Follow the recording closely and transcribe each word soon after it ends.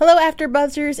After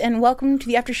Buzzers, and welcome to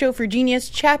the After Show for Genius,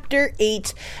 Chapter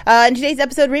 8. In today's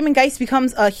episode, Raymond Geist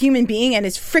becomes a human being and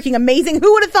is freaking amazing.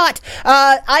 Who would have thought?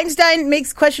 Einstein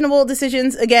makes questionable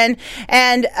decisions again,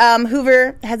 and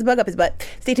Hoover has a bug up his butt.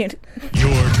 Stay tuned.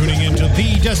 You're tuning into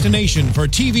the destination for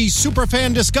TV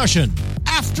superfan discussion,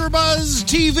 AfterBuzz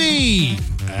TV.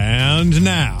 And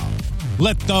now,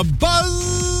 let the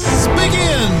buzz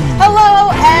begin.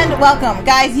 Hello and welcome.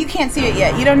 Guys, you can't see it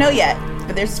yet. You don't know yet.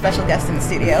 But there's a special guest in the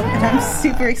studio, and I'm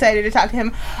super excited to talk to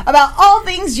him about all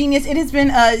things Genius. It has been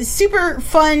a super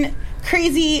fun,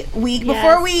 crazy week. Yes.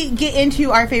 Before we get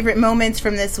into our favorite moments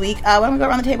from this week, why don't we go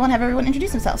around the table and have everyone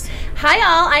introduce themselves? Hi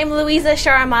all, I'm Louisa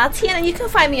Sharamati, and you can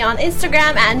find me on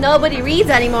Instagram at Nobody Reads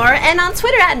Anymore, and on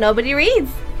Twitter at Nobody Reads.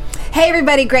 Hey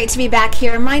everybody, great to be back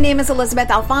here. My name is Elizabeth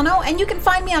Alfano, and you can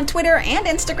find me on Twitter and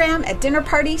Instagram at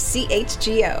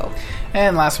DinnerPartyCHGO.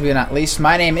 And last but not least,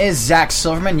 my name is Zach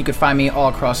Silverman. You can find me all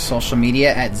across social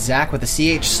media at Zach with a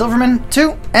CH Silverman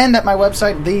too, and at my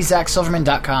website,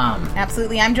 thezachsilverman.com.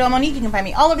 Absolutely. I'm Joelle Monique. You can find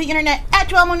me all over the internet at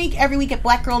Joelle Monique, every week at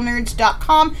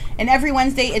blackgirlnerds.com, and every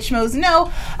Wednesday at Schmoes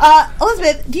Know.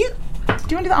 Elizabeth, do you want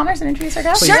to do the honors and introduce our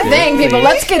guest? Sure thing, people.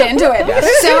 Let's get into it.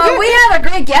 Yes. So we have a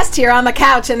great guest here on the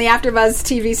couch in the AfterBuzz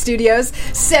TV studios.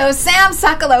 So Sam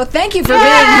Sokolow, thank you for being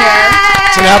here.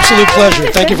 It's an absolute pleasure.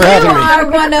 Thank you for having me. You are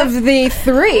one of the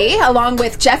three, along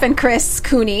with Jeff and Chris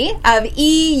Cooney of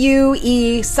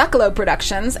EUE Sokolow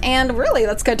Productions, and really,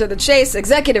 let's cut to the chase,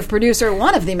 executive producer,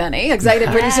 one of the many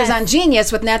executive producers on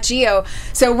Genius with Nat Geo.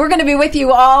 So we're going to be with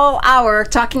you all hour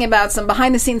talking about some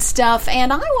behind-the-scenes stuff,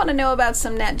 and I want to know about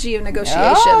some Nat Geo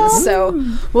negotiations, so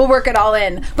we'll work it all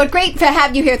in. But great to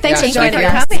have you here. Thanks for joining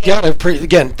us.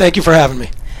 Again, thank you for having me.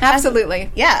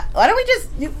 Absolutely. Yeah. Why don't we just,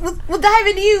 we'll dive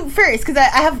into you first, because I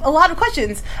have a lot of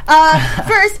questions.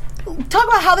 First, talk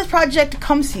about how this project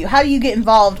comes to you. How do you get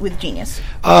involved with Genius?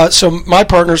 So my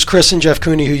partners, Chris and Jeff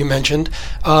Cooney, who you mentioned,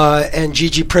 and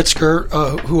Gigi Pritzker,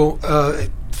 who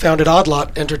founded Odd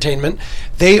Lot Entertainment,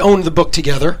 they owned the book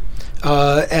together,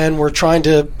 and we're trying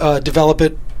to develop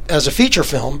it as a feature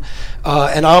film,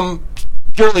 and I'm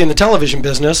purely in the television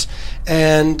business.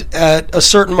 And at a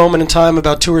certain moment in time,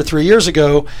 about 2 or 3 years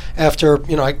ago, after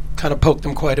I kind of poked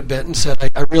them quite a bit and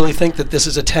said, I really think that this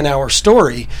is a 10-hour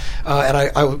story, and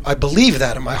I believe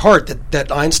that in my heart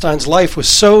that Einstein's life was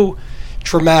so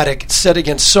traumatic, set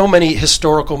against so many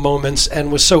historical moments,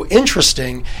 and was so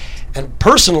interesting. And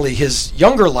personally, his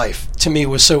younger life to me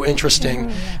was so interesting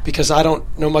because I don't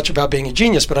know much about being a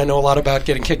genius, but I know a lot about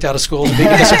getting kicked out of school and being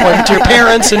a disappointment to your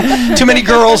parents and too many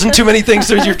girls and too many things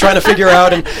that you're trying to figure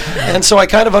out. And so I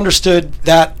kind of understood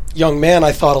that young man,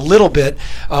 I thought, a little bit.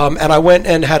 And I went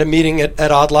and had a meeting at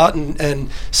Odd Lot and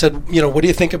said, what do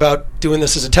you think about doing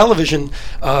this as a television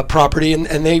property?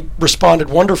 And they responded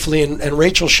wonderfully. And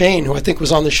Rachel Shane, who I think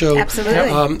was on the show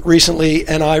recently,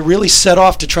 and I really set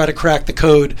off to try to crack the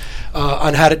code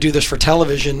on how to do this for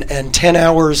television. And 10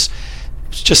 hours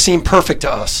just seemed perfect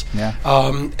to us. Yeah.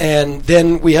 And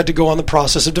then we had to go on the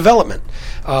process of development.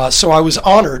 So I was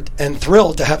honored and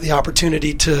thrilled to have the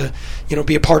opportunity to,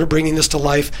 be a part of bringing this to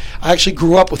life. I actually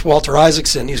grew up with Walter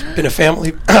Isaacson. He's been a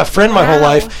family friend my whole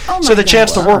life. So the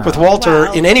chance to work with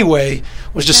Walter in any way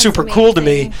was just super cool to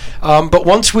me. But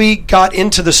once we got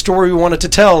into the story we wanted to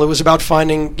tell, it was about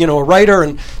finding, a writer,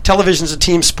 and television's a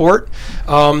team sport.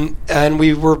 And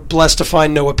we were blessed to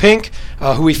find Noah Pink,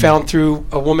 who we found through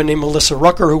a woman named Melissa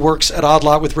Rucker, who works at Odd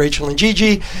Lot with Rachel and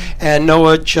Gigi. And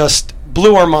Noah just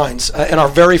blew our minds in our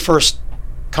very first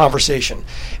conversation.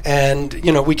 And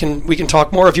we can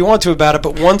talk more if you want to about it,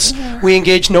 but once we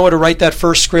engaged Noah to write that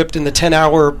first script in the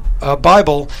 10-hour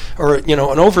Bible, or an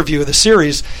overview of the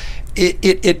series,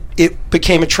 it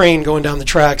became a train going down the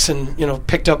tracks, and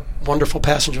picked up wonderful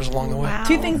passengers along the way. Wow.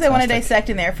 Two things I want to dissect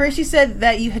in there. First, you said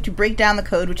that you had to break down the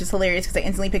code, which is hilarious because I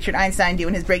instantly pictured Einstein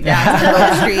doing his breakdowns in the middle of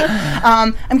the street.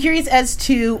 I'm curious as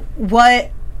to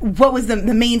what was the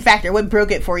main factor, what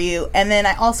broke it for you, and then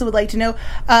I also would like to know,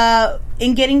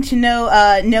 in getting to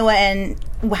know Noah and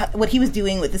what he was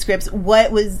doing with the scripts,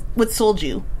 what sold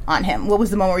you on him? What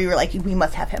was the moment where you were like, we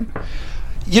must have him?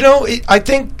 I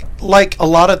think like a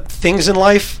lot of things in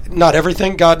life, not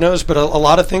everything, God knows, but a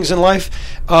lot of things in life,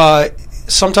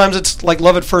 sometimes it's like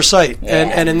love at first sight.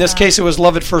 And in this case, it was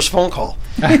love at first phone call.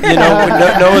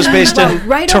 Noah's based in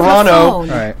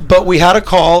Toronto, but we had a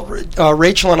call.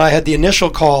 Rachel and I had the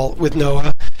initial call with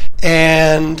Noah,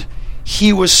 and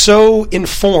he was so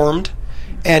informed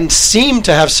and seemed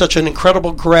to have such an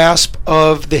incredible grasp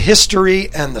of the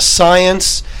history and the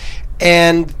science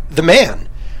and the man.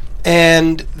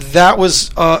 And that was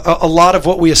a lot of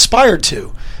what we aspired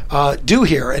to do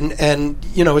here. And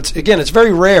it's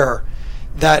very rare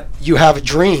that you have a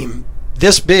dream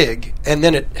this big, and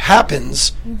then it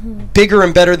happens bigger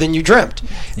and better than you dreamt.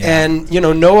 And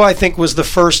Noah, I think, was the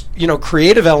first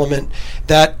creative element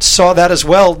that saw that as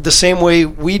well, the same way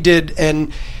we did.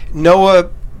 And Noah,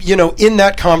 in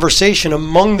that conversation,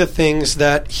 among the things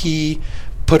that he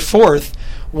put forth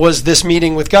was this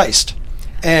meeting with Geist.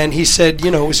 And he said,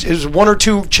 it was one or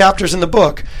two chapters in the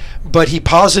book, but he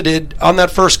posited on that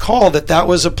first call that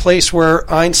was a place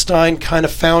where Einstein kind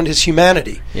of found his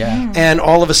humanity. Yeah. And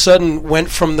all of a sudden went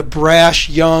from the brash,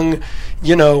 young,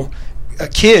 a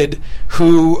kid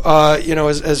who,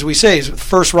 as we say, is the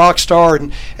first rock star,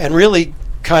 and really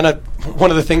kind of one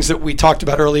of the things that we talked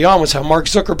about early on was how Mark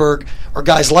Zuckerberg, or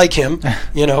guys like him,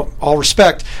 all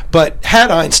respect, but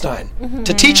had Einstein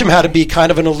to teach him how to be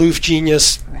kind of an aloof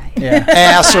genius,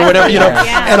 ass or whatever,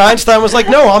 And Einstein was like,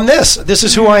 no, I'm this. This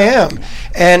is who I am.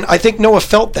 And I think Noah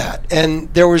felt that.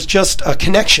 And there was just a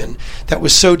connection that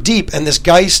was so deep. And this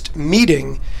Geist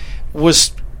meeting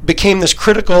became this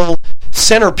critical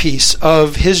centerpiece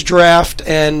of his draft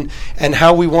and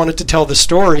how we wanted to tell the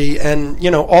story. And,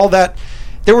 all that.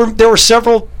 There were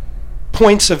several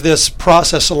points of this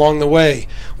process along the way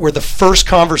where the first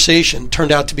conversation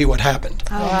turned out to be what happened.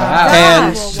 Oh, wow.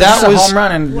 And that was a home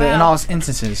run in all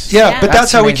instances. Yeah, but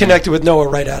that's how we connected with Noah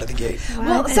right out of the gate.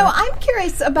 Well, so I'm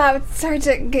curious about, sorry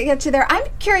to get you there, I'm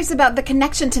curious about the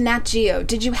connection to Nat Geo.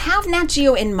 Did you have Nat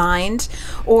Geo in mind,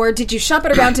 or did you shop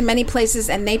it around to many places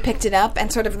and they picked it up?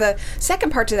 And sort of the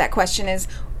second part to that question is,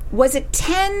 was it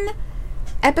 10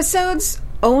 episodes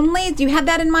only? Do you have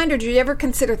that in mind, or did you ever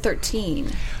consider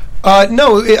 13?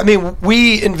 No, I mean,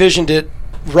 we envisioned it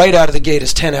right out of the gate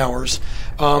as 10 hours.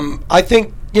 I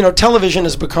think, television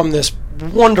has become this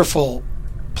wonderful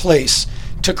place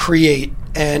to create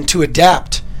and to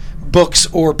adapt books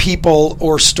or people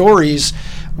or stories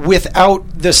without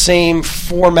the same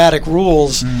formatic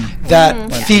rules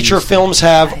that feature films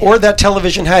have, or that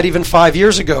television had even 5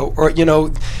 years ago, or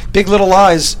Big Little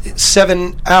Lies,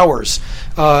 7 hours,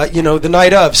 The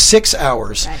Night of, 6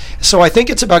 hours. So I think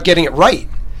it's about getting it right,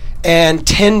 and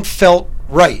 10 felt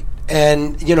right.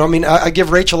 And I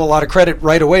give Rachel a lot of credit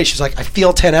right away. She's like, I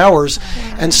feel 10 hours,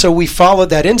 and so we followed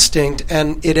that instinct,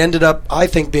 and it ended up, I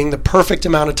think, being the perfect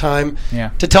amount of time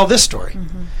to tell this story.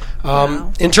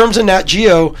 In terms of Nat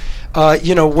Geo,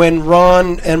 when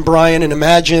Ron and Brian and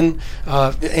Imagine,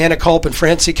 Anna Culp and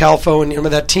Francie Calfo and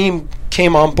that team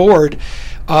came on board,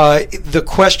 the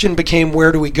question became,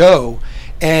 where do we go?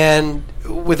 And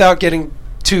without getting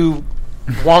too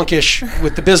wonkish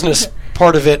with the business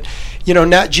part of it,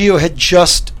 Nat Geo had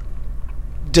just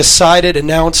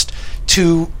announced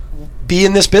to be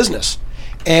in this business.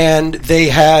 And they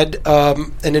had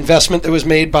an investment that was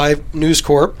made by News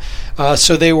Corp,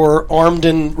 so they were armed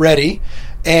and ready.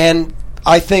 And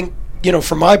I think,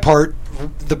 for my part,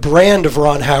 the brand of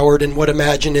Ron Howard and what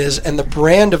Imagine is, and the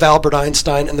brand of Albert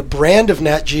Einstein and the brand of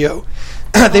Nat Geo,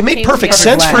 they make perfect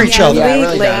sense for each other. Yeah, it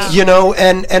really does.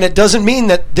 And it doesn't mean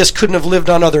that this couldn't have lived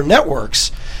on other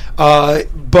networks,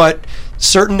 but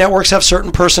certain networks have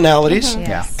certain personalities.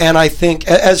 And I think,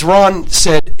 as Ron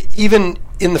said, even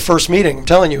in the first meeting, I'm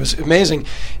telling you, it was amazing,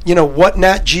 what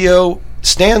Nat Geo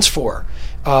stands for.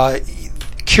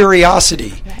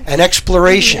 Curiosity and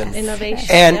exploration, innovation,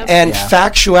 and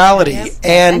factuality,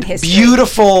 and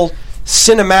beautiful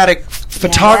cinematic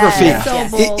photography.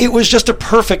 It was just a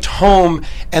perfect home,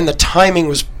 and the timing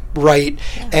was right.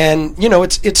 And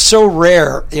it's so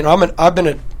rare. I've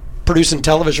been producing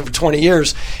television for 20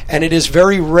 years, and it is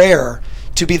very rare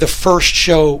to be the first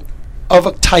show of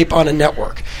a type on a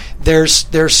network. There's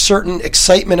certain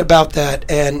excitement about that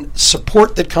and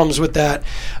support that comes with that,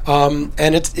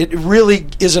 and it really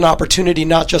is an opportunity,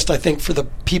 not just, I think, for the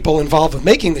people involved with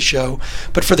making the show,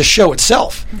 but for the show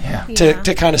itself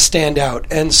to kind of stand out.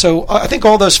 And so I think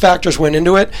all those factors went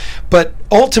into it, but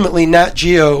ultimately Nat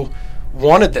Geo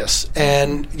wanted this,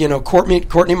 and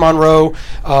Courtney Monroe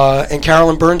and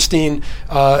Carolyn Bernstein,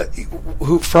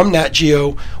 who from Nat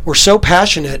Geo, were so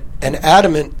passionate and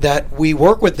adamant that we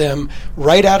work with them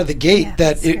right out of the gate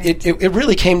that it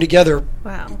really came together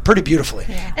pretty beautifully.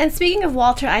 And speaking of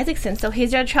Walter Isaacson, so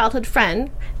he's your childhood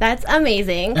friend. That's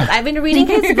amazing. I've been reading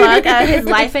his book, his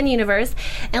Life and Universe,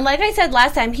 and like I said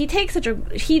last time, he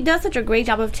does such a great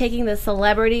job of taking the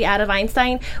celebrity out of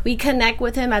Einstein. We connect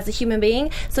with him as a human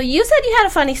being. So you said you had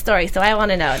a funny story, so I want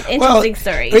to know an interesting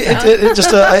story.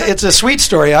 It's a sweet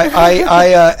story.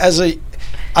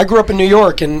 I grew up in New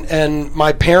York, and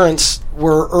my parents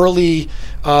were early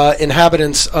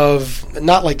inhabitants of,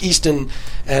 not like Easton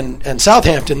and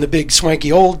Southampton, the big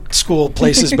swanky old school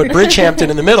places, but Bridgehampton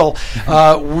in the middle.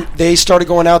 They started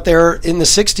going out there in the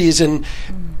 60s, and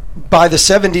by the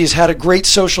 70s had a great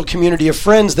social community of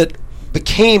friends that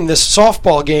became this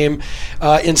softball game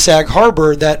in Sag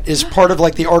Harbor that is part of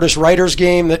like the artist-writers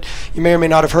game that you may or may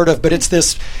not have heard of, but it's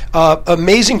this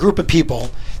amazing group of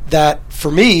people that, for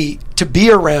me, to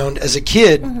be around as a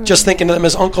kid, just thinking of them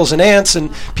as uncles and aunts and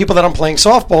people that I'm playing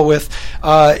softball with,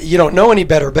 you don't know any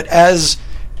better. But as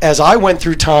I went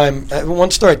through time, one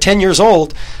story, 10 years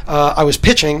old, I was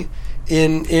pitching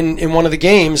in one of the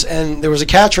games, and there was a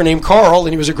catcher named Carl,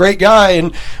 and he was a great guy,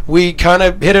 and we kind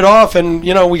of hit it off, and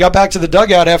we got back to the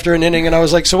dugout after an inning, and I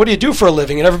was like, so what do you do for a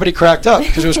living? And everybody cracked up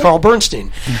because it was Carl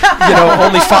Bernstein,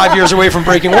 only 5 years away from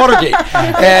breaking Watergate.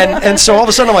 And so all of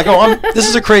a sudden I'm like, this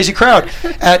is a crazy crowd.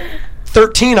 At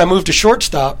 13 I moved to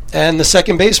shortstop, and the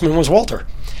second baseman was Walter.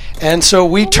 And so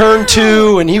we turned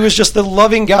to, and he was just a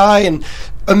loving guy and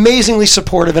amazingly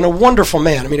supportive and a wonderful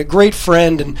man. I mean, a great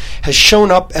friend, and has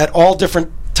shown up at all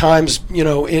different times,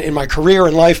 in my career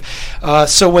and life.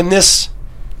 So when this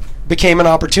became an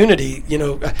opportunity,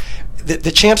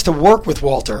 the chance to work with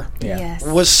Walter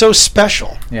was so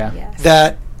special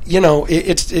that,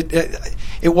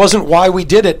 it wasn't why we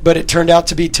did it, but it turned out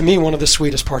to be, to me, one of the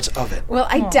sweetest parts of it. Well,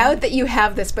 I doubt that you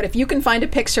have this, but if you can find a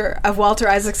picture of Walter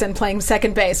Isaacson playing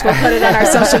second base, we'll put it on our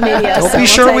social media. Don't be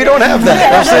sure we don't have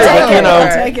that.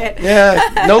 We'll take it.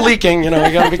 Yeah, no leaking. You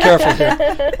got to be careful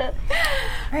here.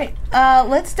 All right,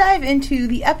 let's dive into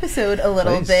the episode a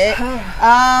little bit.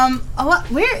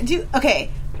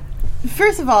 Okay.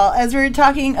 First of all, as we're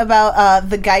talking about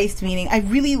the Geist meeting, I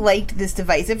really liked this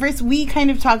device. At first, we kind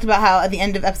of talked about how at the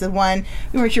end of episode 1,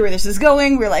 we weren't sure where this is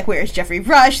going. We're like, where's Jeffrey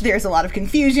Rush? There's a lot of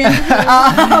confusion.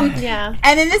 Yeah.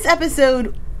 And in this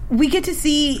episode, we get to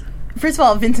see, first of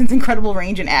all, Vincent's incredible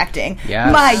range in acting. Yeah.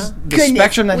 My The goodness.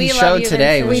 spectrum that he showed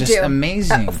today was We just do.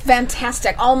 amazing.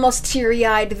 Fantastic. Almost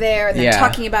teary-eyed there, and then Yeah.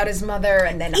 talking about his mother,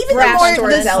 and then Even brash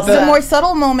towards the Elsa. more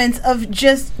subtle moments of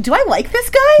just, do I like this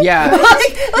guy? Yeah.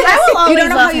 I will always You don't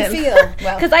know love how you him. feel.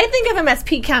 Well, Because I think of him as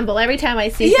Pete Campbell every time I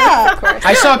see him. Yeah. of course.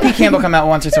 I saw Pete Campbell come out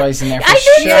once or twice in there for I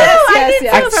sure. did too. I did yes. too.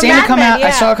 I've from seen him Mad come Men, out. yeah.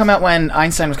 I saw it come out when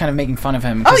Einstein was kind of making fun of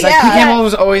him. Oh, Like, yeah. Pete Campbell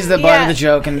was always the butt Yeah. of the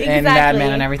joke and Mad Exactly.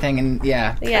 Men and everything. And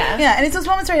Yeah. Yeah, and it's those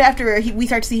moments right after where we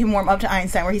start to see him warm up to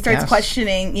Einstein, where he starts Yes.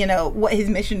 questioning, what his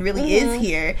mission really is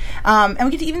here. And we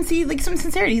get to even see, some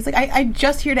sincerity. He's like, I'm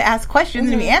just here to ask questions,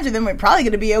 and if we answer them, we're probably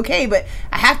going to be okay, but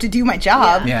I have to do my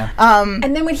job. Yeah.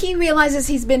 And then when he realizes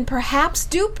he's been perhaps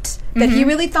duped, that he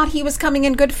really thought he was coming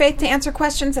in good faith to answer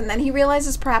questions, and then he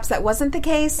realizes perhaps that wasn't the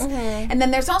case. And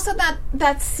then there's also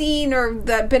that scene or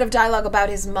the bit of dialogue about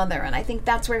his mother, and I think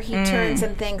that's where he turns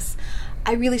and thinks,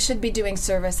 I really should be doing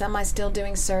service. Am I still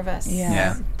doing service?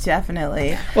 Yeah.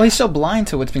 Definitely. Well, he's so blind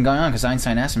to what's been going on because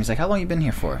Einstein asked him, he's like, how long have you been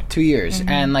here for? 2 years.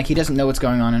 And, he doesn't know what's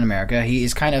going on in America. He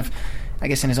is kind of, I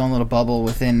guess, in his own little bubble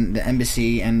within the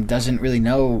embassy and doesn't really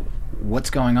know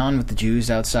what's going on with the Jews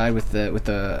outside, with the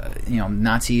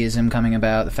Nazism coming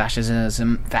about, the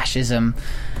fascism.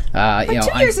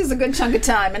 2 years is a good chunk of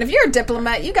time, and if you're a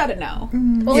diplomat, you got to know.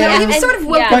 Well, Yeah. he was sort of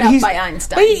woken But up he's- by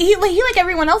Einstein. But he, like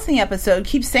everyone else in the episode,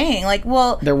 keeps saying,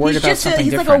 They're worried he's about just something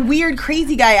he's like different. a weird,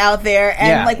 crazy guy out there, and,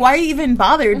 Yeah. why are you even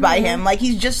bothered by him?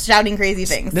 He's just shouting crazy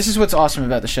things. This is what's awesome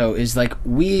about the show is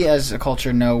we as a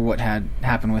culture know what had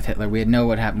happened with Hitler. We know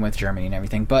what happened with Germany and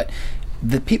everything, but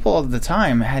the people of the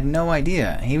time had no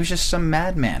idea. He was just some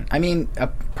madman. I mean, a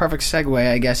perfect segue,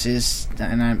 I guess, is,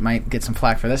 and I might get some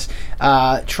flack for this,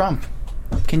 Trump.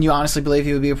 Can you honestly believe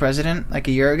he would be a president a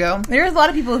year ago? There was a lot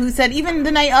of people who said, even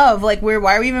the night of,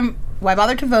 why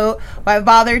bother to vote? Why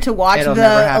bother to watch It'll never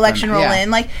the happen. election roll Yeah.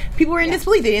 in? People were in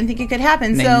disbelief. They didn't think it could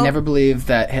happen. They So never believed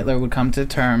that Hitler would come to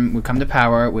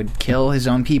power, would kill his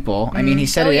own people. I mean, he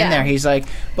said it in there. He's like,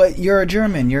 but you're a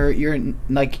German. You're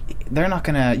they're not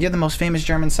gonna. You're the most famous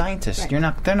German scientist. Right.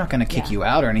 They're not gonna kick you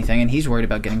out or anything. And he's worried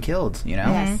about getting killed.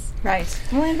 Yes, right.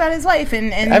 learned about his wife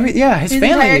and his family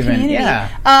entire even. community. Yeah.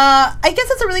 I guess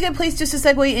that's a really good place just to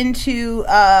segue into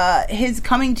his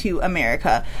coming to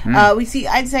America. We see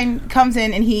Einstein comes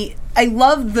in and I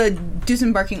love the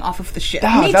disembarking off of the ship.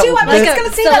 Oh, Me that too. I was was- just going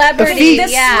to say celebrity, that.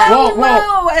 The yeah.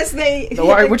 slow-mo as they...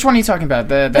 Which one are you talking about?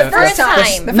 The first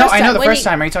time. The No, first I know time. the When first he-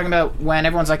 time. Are you talking about when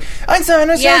everyone's like Einstein?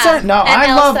 Yeah. Einstein? No, And I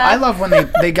Elsa. love when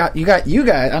you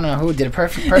guys. I don't know who did it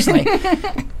personally.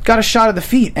 Got a shot of the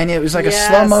feet, and it was like a Yes.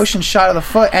 slow motion shot of the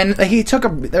foot, and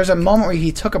there's a moment where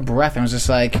he took a breath and was just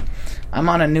like, I'm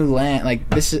on a new land,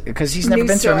 because he's never New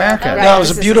been soil. to America. Right. No, it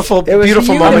was a beautiful, It was a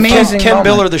beautiful huge, moment. amazing Ken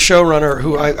moment. Biller, the showrunner,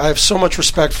 who I have so much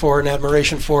respect for and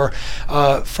admiration for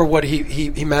what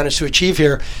he managed to achieve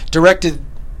here, directed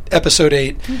episode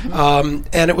 8,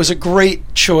 and it was a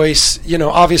great choice.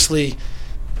 Obviously,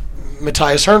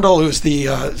 Matthias Herndl, who's the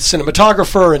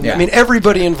cinematographer, and Yeah. I mean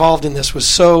everybody involved in this was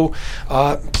so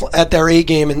at their A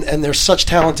game, and they're such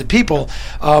talented people.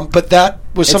 But that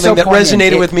was It's something so that poignant.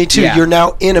 resonated with me too. Yeah. You're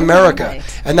now in America, Right.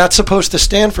 and that's supposed to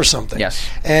stand for something. Yes.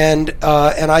 And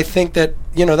I think that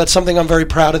that's something I'm very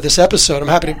proud of this episode. I'm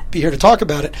happy to be here to talk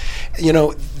about it.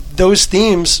 Those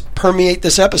themes permeate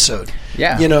this episode.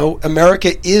 Yeah.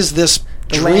 America is this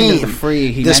The dream. land of the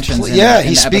free, he mentions in he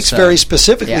the speaks episode. very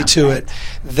specifically Yeah. to it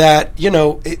that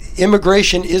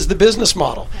immigration is the business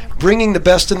model. Bringing the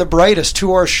best and the brightest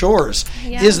to our shores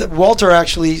is that Walter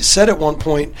actually said at one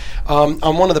point on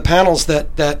one of the panels that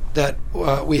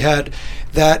we had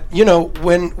that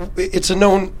when it's a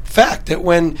known fact that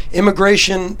when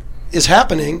immigration is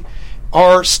happening,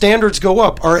 our standards go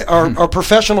up, our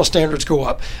professional standards go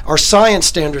up, our science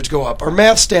standards go up, our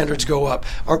math standards go up.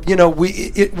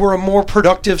 We're a more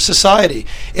productive society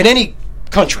in any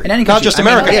country, In any not country. just I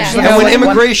mean, America. yeah. And when One-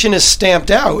 immigration is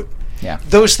stamped out, Yeah.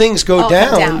 those things go All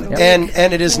down, come down.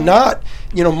 and it is not.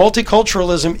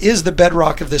 Multiculturalism is the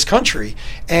bedrock of this country,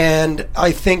 and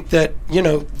I think that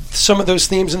some of those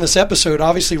themes in this episode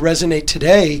obviously resonate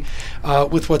today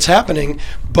with what's happening.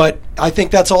 But I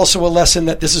think that's also a lesson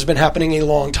that this has been happening a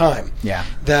long time. Yeah.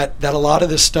 That a lot of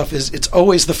this stuff it's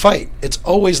always the fight. It's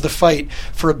always the fight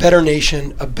for a better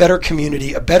nation, a better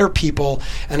community, a better people,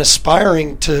 and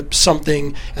aspiring to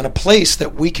something and a place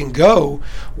that we can go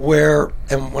where,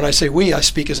 and when I say we, I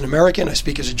speak as an American, I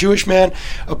speak as a Jewish man,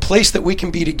 a place that we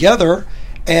can be together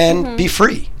and be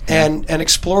free and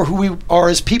explore who we are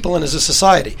as people and as a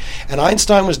society. And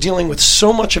Einstein was dealing with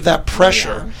so much of that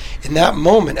pressure in that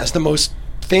moment as the most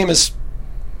famous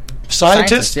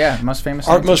scientist, most famous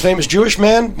our scientist. most famous Jewish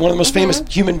man, one of the most famous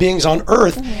human beings on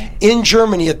earth in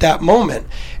Germany at that moment.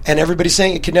 And everybody's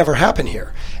saying it could never happen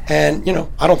here. And,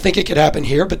 I don't think it could happen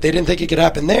here, but they didn't think it could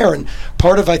happen there. And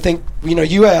part of, I think,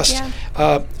 you asked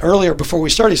earlier before we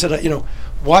started, you said,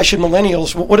 why should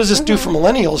millennials, what does this do for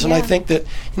millennials? And I think that,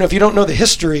 if you don't know the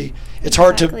history, it's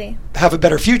hard Exactly. to have a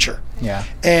better future. Yeah.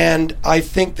 And I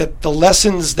think that the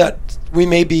lessons that we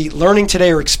may be learning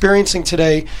today or experiencing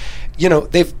today,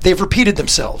 they've repeated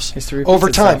themselves History repeats over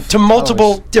time itself. to multiple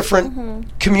Always.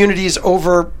 different communities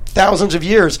over thousands of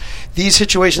years. These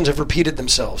situations have repeated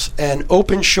themselves, and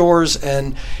open shores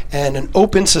and an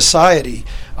open society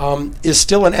is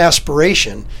still an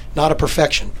aspiration, not a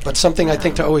perfection, but something I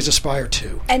think to always aspire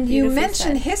to. And you Beautifully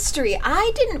mentioned said. history.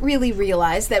 I didn't really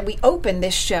realize that we opened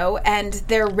this show and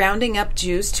they're rounding up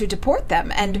Jews to deport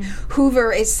them. And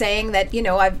Hoover is saying that,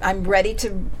 I'm ready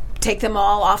to take them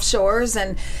all offshores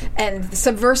and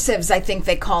subversives, I think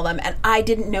they call them. And I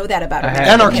didn't know that about American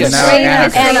Anarchists. history. Great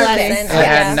history Anarchists. lesson. I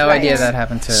had no right. idea that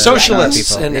happened to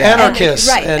Socialists people. and Yeah. anarchists,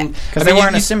 Right. and Because I they mean,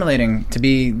 weren't you- assimilating to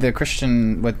be the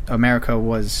Christian what America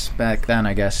was back then,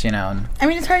 I guess, And I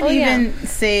mean, it's hard to yeah. even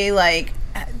say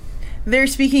they're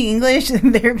speaking English.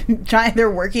 They're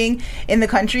working in the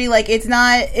country.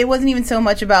 It wasn't even so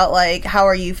much about how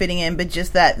are you fitting in, but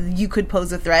just that you could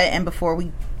pose a threat, and before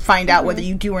we find out whether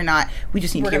you do or not, we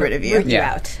just need to get rid of you. Root you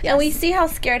Yeah. out. And we see how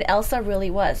scared Elsa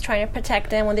really was, trying to protect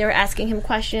them when they were asking him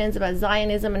questions about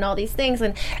Zionism and all these things.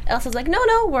 And Elsa's like, no,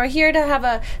 we're here to have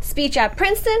a speech at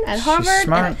Princeton, at Harvard.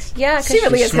 smart. And, yeah, 'cause She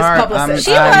really she- is smart. his publicist.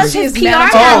 She was She's his PR manager.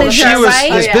 Oh, manager, she was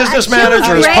right? his Yeah. business She was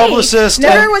manager, his great. publicist.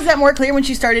 Never was that more clear when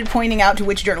she started pointing out to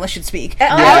which journalists should speak. I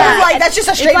yeah. was like, that's just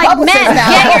a It's straight like, publicist men, now.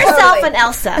 get yourself an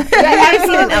Elsa. I've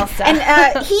seen an Elsa.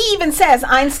 And he even says,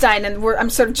 Einstein, and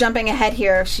I'm sort of jumping ahead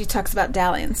here. She talks about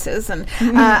dalliances. And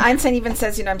Einstein even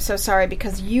says, I'm so sorry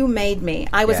because you made me.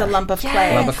 I was Yeah. a lump of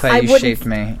clay. Lump of clay, I you wouldn't- shaped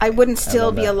me. I wouldn't still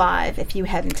love be that. alive if you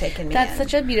hadn't taken me That's in.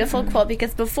 such a beautiful quote,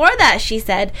 because before that she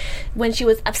said, when she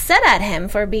was upset at him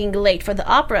for being late for the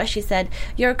opera, she said,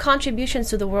 your contributions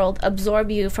to the world absorb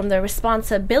you from the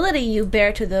responsibility you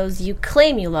bear to those you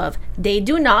claim you love. They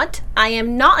do not. I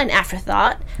am not an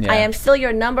afterthought. Yeah. I am still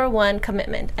your number one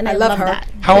commitment. And I, love her. that.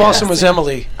 How awesome was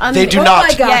Emily? They do Oh not.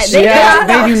 my gosh. Yeah,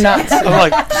 They do not. I'm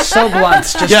like, So blunt,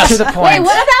 just Yes. to the point. Wait,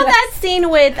 what about that scene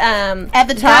with At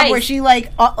the top, Guys? where she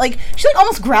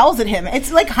almost growls at him.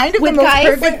 It's kind of with the most Geis?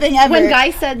 perfect thing ever. When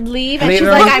Guy said leave, and Leave she's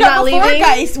her. like, No, I'm not before leaving.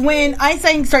 Geist, when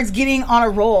Einstein starts getting on a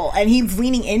roll and he's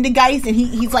leaning into Geist and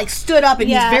he's stood up and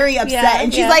Yeah, he's very upset yeah,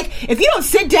 and she's yeah. like, if you don't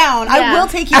sit down, Yeah. I will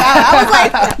take you out. I was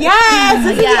like, yes,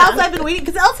 this is Yeah. the Elsa I've been waiting,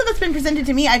 because Elsa that's been presented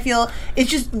to me, I feel, is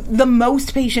just the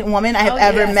most patient woman I have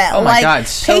ever yes. met. Oh my God,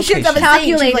 so patience of a patient. saint.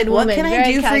 She's like, Calculated what woman, can I very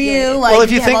do for you? calculated. Like, well,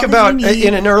 if you yeah, think what about would you need?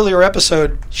 in an earlier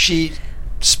episode, she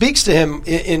speaks to him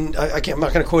in I'm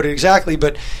not going to quote it exactly,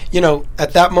 but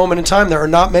at that moment in time, there are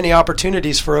not many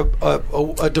opportunities for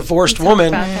a divorced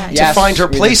woman to find her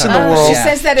place in the world. She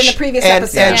says that in the previous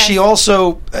episode. And she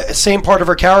also, same part of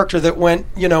her character that went,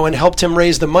 and helped him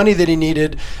raise the money that he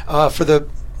needed for the,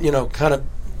 kind of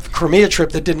Crimea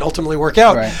trip that didn't ultimately work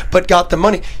out, but got the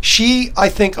money. She, I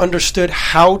think, understood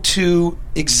how to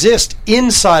exist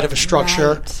inside of a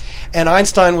structure. Right. And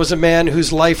Einstein was a man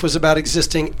whose life was about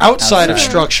existing outside of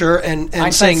structure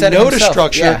and saying no to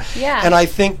structure. Yeah. And I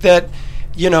think that,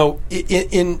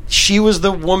 she was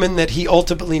the woman that he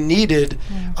ultimately needed,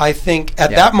 I think,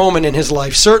 at that moment in his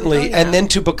life, certainly, and then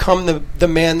to become the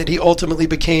man that he ultimately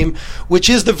became, which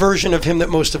is the version of him that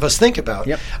most of us think about.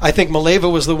 Yep. I think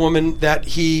Mileva was the woman that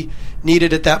he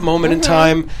needed at that moment in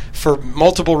time for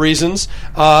multiple reasons.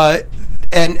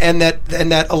 And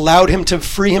that allowed him to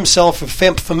free himself of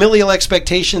familial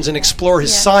expectations and explore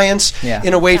his science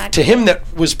in a way to him that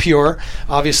was pure.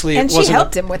 Obviously, and it wasn't. She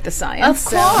helped him with the science.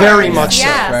 Of course. Very much so.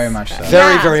 Very much so.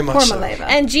 Very much so.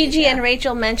 And Gigi and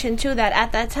Rachel mentioned too that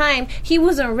at that time he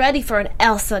wasn't ready for an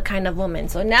Elsa kind of woman.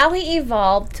 So now he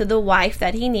evolved to the wife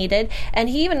that he needed, and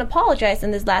he even apologized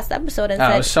in this last episode and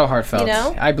said, "It was so heartfelt."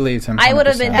 I believed him. 100%. I would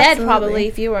have been dead probably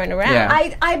if you weren't around.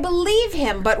 Yeah. I believe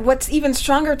him, but what's even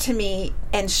stronger to me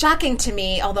and shocking to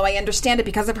me, although I understand it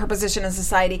because of her position in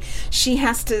society, she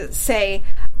has to say,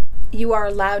 you are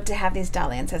allowed to have these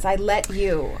dalliances. I let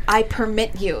you. I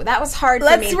permit you. That was hard for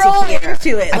me to hear. Let's roll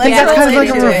into it. I think that's kind of like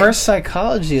a reverse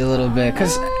psychology a little bit.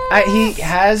 Because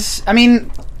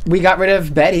we got rid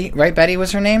of Betty, right? Betty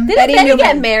was her name? Didn't Betty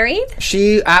get married?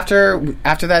 She, after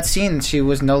that scene, she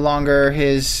was no longer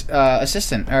his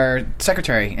assistant or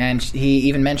secretary. And he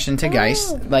even mentioned to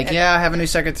Geist, I have a new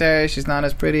secretary. She's not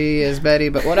as pretty as Betty,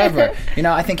 but whatever.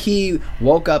 I think he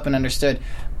woke up and understood,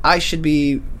 I should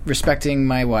be respecting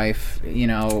my wife, But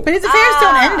his affairs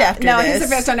don't end after this. No, his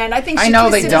affairs don't end. I think I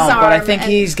know they don't, but I think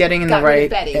he's getting in the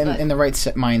right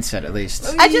mindset at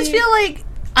least. I just feel like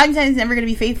Einstein's never going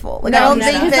to be faithful. Like, I don't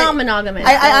think he's not monogamous.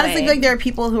 I honestly feel like there are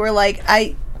people who are like,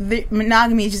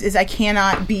 monogamy is I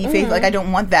cannot be faithful. Like, I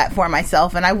don't want that for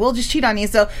myself, and I will just cheat on you.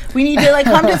 So we need to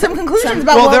come to some conclusions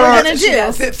about what we're going to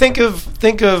do.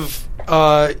 Think of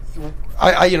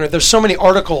there's so many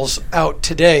articles out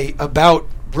today about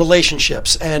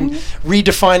relationships and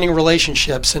redefining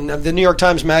relationships, and the New York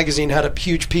Times Magazine had a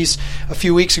huge piece a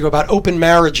few weeks ago about open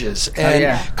marriages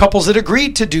and couples that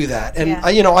agreed to do that. And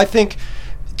I think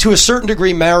to a certain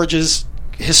degree, marriages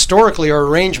historically are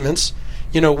arrangements.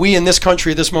 We in this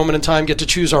country at this moment in time get to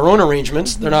choose our own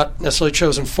arrangements. They're not necessarily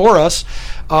chosen for us.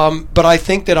 But I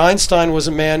think that Einstein was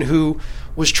a man who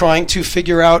was trying to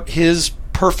figure out his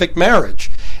perfect marriage.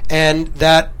 And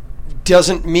that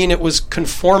doesn't mean it was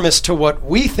conformist to what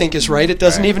we think is right. It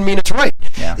doesn't even mean it's right.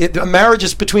 Yeah. A marriage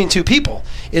is between two people.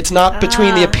 It's not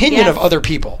between the opinion of other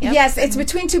people. Yep. Yes, it's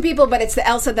between two people, but it's the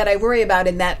Elsa that I worry about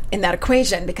in that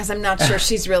equation, because I'm not sure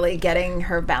she's really getting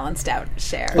her balanced out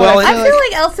share. Well, I feel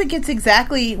like Elsa gets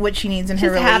exactly what she needs in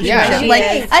her relationship.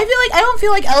 Yeah. I don't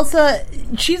feel like Elsa,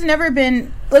 she's never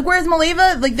been whereas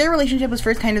Mileva, their relationship was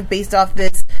first kind of based off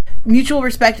this mutual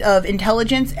respect of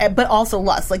intelligence, but also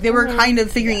lust. They were kind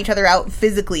of figuring each other out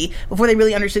physically before they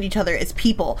really understood each other as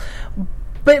people.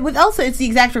 But with Elsa, it's the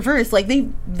exact reverse.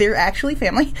 They're actually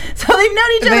family, so they've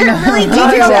known each other really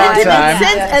detailed and intimate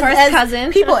sense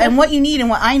as people, and what you need and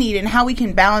what I need, and how we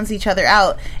can balance each other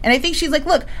out. And I think she's like,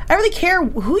 look, I don't really care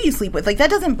who you sleep with. That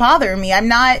doesn't bother me. I'm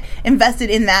not invested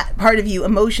in that part of you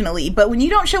emotionally. But when you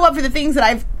don't show up for the things that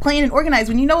I've planned and organized,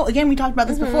 when again, we talked about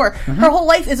this before, her whole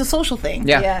life is a social thing.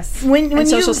 Yeah. Yes. When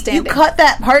you cut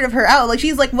that part of her out,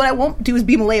 she's like, what I won't do is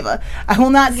be Mileva. I will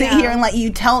not sit here and let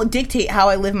you dictate how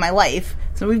I live my life.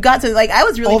 So we've got to, I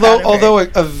was really proud of her. Although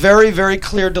a very, very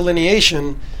clear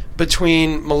delineation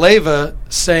between Mileva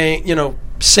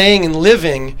saying and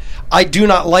living, I do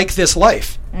not like this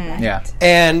life. Yeah.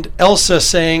 And Elsa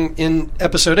saying in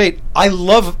episode 8, I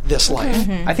love this life.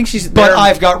 I think but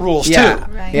I've got rules too.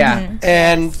 Right. Yeah.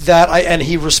 And and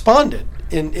he responded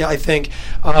I think.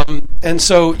 And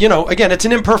so, again, it's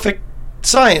an imperfect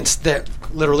science there,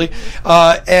 literally,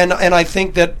 and I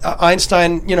think that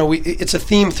Einstein, it's a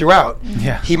theme throughout.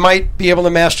 Yeah. He might be able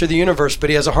to master the universe, but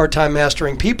he has a hard time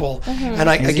mastering people. And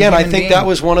I think that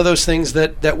was one of those things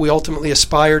that we ultimately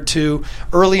aspired to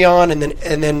early on, and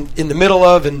then in the middle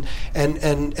of, and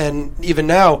even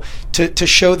now to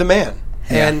show the man.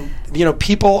 Yeah. And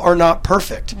people are not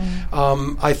perfect.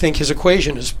 I think his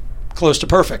equation is close to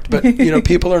perfect, but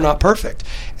people are not perfect,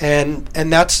 and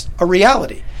that's a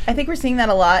reality. I think we're seeing that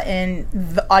a lot in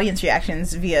the audience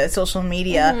reactions via social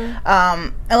media.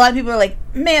 A lot of people are like,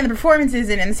 man, the performances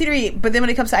and the scenery, but then when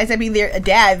it comes to Einstein being a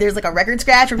dad, there's like a record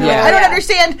scratch where people are like, I don't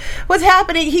understand what's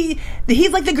happening.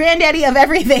 He's like the granddaddy of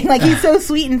everything. Like, he's so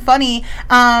sweet and funny.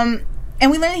 And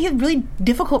we learn that he has really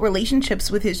difficult relationships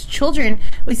with his children.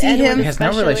 We see him. He has no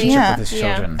relationship with his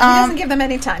children. He doesn't give them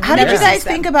any time. How did you guys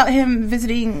think about him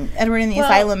visiting Edward in the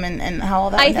asylum and how all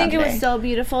that went down think it today? was so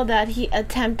beautiful that he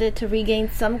attempted to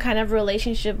regain some kind of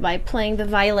relationship by playing the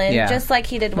violin, just like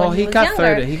he did when he was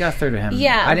younger. He got through to him.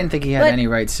 Yeah. I didn't think he had any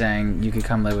right saying, you could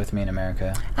come live with me in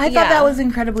America. I thought that was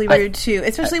incredibly rude, too.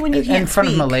 Especially when you can't in front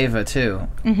speak. of Maleva, too.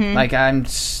 Like,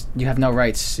 you have no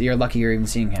rights. You're lucky you're even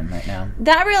seeing him right now.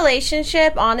 That relationship,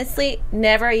 honestly,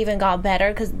 never even got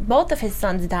better because both of his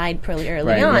sons died pretty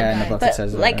early on. Yeah, in the book it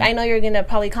says that, like, I know you're going to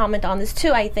probably comment on this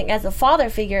too. I think as a father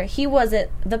figure, he wasn't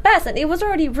the best, and it was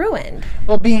already ruined.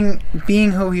 Well, being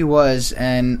who he was,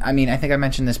 and I mean, I think I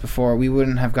mentioned this before, we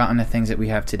wouldn't have gotten the things that we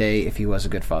have today if he was a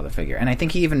good father figure. And I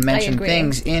think he even mentioned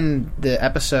things in the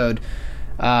episode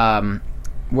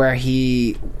where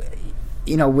he,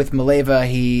 with Maleva,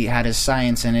 he had his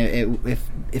science, and if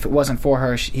it wasn't for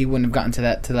her, he wouldn't have gotten to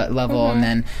that level. And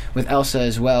then with Elsa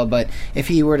as well. But if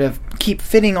he were to keep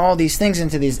fitting all these things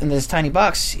into this tiny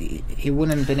box, he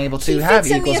wouldn't have been able to have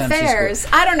equals in the MC affairs.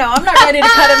 squared. I don't know. I'm not ready to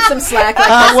cut him some slack. Like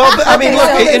Well, but, I mean,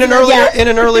 look, in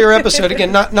an earlier episode,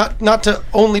 again, not to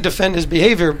only defend his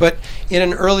behavior, but in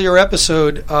an earlier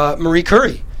episode, Marie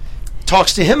Curie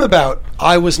talks to him about,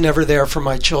 I was never there for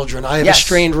my children. I have a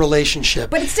strained relationship.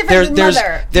 But it's different than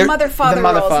the mother-father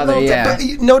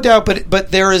roles. No doubt,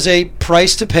 but there is a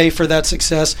price to pay for that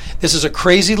success. This is a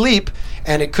crazy leap,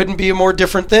 and it couldn't be a more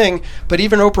different thing. But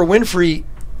even Oprah Winfrey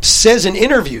says in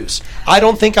interviews, I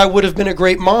don't think I would have been a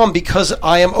great mom because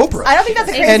I am Oprah. I don't think that's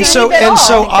a crazy and so leap at all.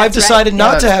 so I've decided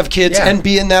not to have kids and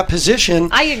be in that position.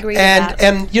 I agree with that.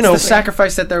 And It's the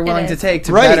sacrifice that they're willing to take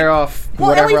to better off Well,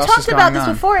 whatever and we else talked is going about this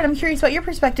on. before, and I'm curious about your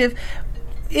perspective.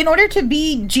 In order to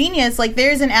be genius, like,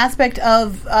 there's an aspect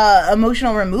of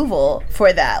emotional removal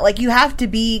for that. Like, you have to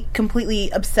be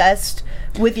completely obsessed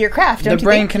with your craft. The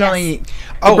brain can only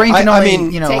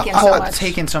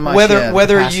take in so much.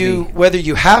 Whether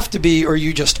you have to be or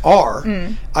you just are,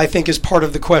 I think is part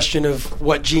of the question of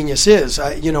what genius is.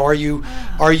 Are you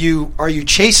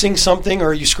chasing something, or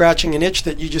are you scratching an itch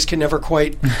that you just can never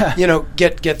quite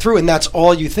get through, and that's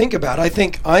all you think about. I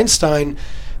think Einstein,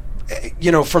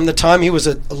 from the time he was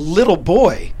a little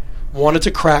boy, wanted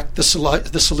to crack the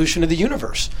solution of the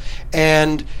universe,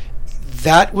 and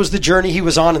that was the journey he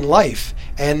was on in life.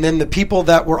 And then the people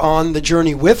that were on the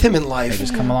journey with him in life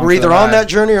were either on that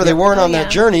journey or they weren't on that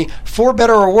journey, for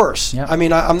better or worse. Yep. I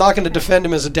mean, I'm not going to defend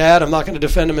him as a dad. I'm not going to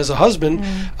defend him as a husband,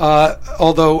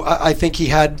 although I think he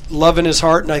had love in his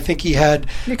heart, and I think he had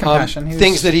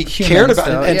things that he cared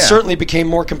about, and certainly became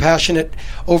more compassionate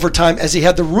over time as he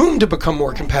had the room to become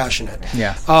more compassionate.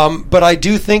 Yeah. But I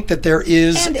do think that there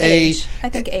is age. I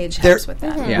think age helps with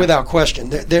that. Without question.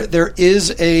 There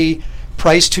is a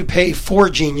price to pay for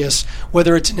genius,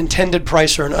 whether it's an intended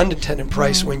price or an unintended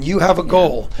price. When you have a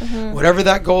goal, whatever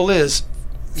that goal is,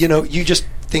 you just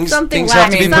things have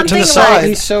to be put to the side.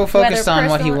 He's so focused on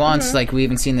what he wants. Like, we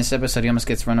even seen this episode, he almost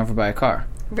gets run over by a car.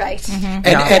 Right.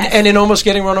 And in almost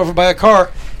getting run over by a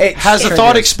car, has a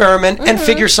thought experiment and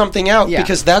figures something out,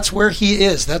 because that's where he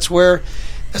is. That's where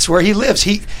he lives.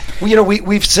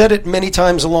 We've said it many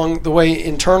times along the way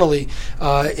internally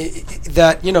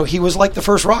that he was like the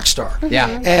first rock star.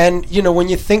 Yeah. And when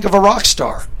you think of a rock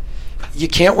star, you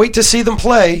can't wait to see them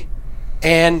play,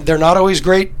 and they're not always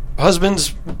great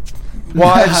husbands,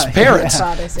 wives,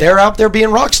 parents. They're out there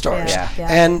being rock stars.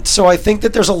 And so I think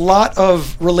that there's a lot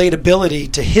of relatability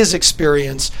to his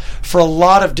experience for a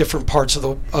lot of different parts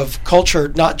of culture,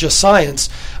 not just science.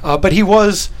 But he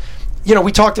was.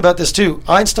 We talked about this too.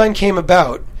 Einstein came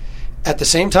about at the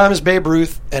same time as Babe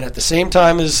Ruth and at the same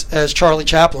time as Charlie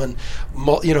Chaplin.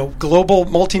 Global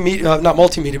multimedia, not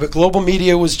multimedia, but global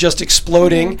media was just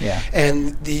exploding,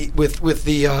 and with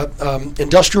the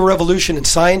Industrial Revolution and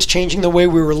science changing the way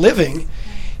we were living,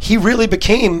 he really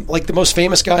became like the most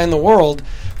famous guy in the world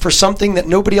for something that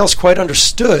nobody else quite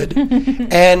understood,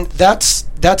 and that's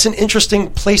an interesting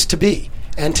place to be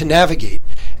and to navigate.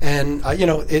 And,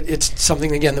 it's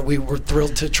something, again, that we were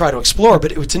thrilled to try to explore,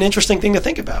 but it's an interesting thing to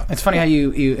think about. It's funny how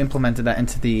you implemented that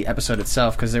into the episode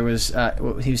itself, because there was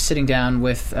he was sitting down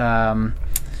with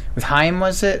Chaim,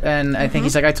 was it? And I think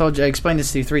he's like, I explained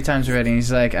this to you 3 times already, and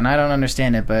he's like, and I don't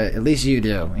understand it, but at least you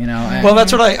do, Well,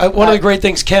 that's what one of the great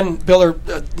things Ken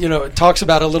Biller, talks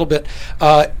about a little bit.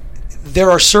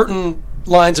 There are certain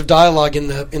lines of dialogue in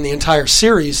the entire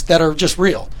series that are just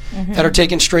real, that are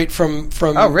taken straight from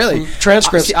Oh, really? from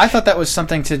transcripts. See, I thought that was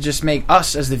something to just make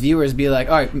us as the viewers be like,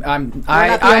 all right, I'm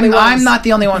not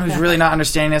the only one who's really not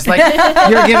understanding this. Like,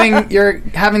 you're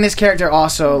having this character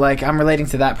also, like, I'm relating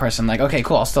to that person. Like, okay,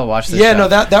 cool, I'll still watch this. Yeah, show. no,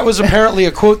 that was apparently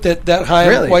a quote that Chaim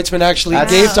Really? Weizmann actually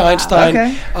That's- gave to Einstein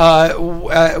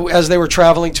Okay. as they were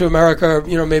traveling to America.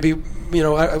 Maybe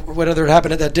whatever had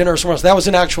happened at that dinner or somewhere else. That was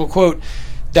an actual quote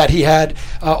that he had.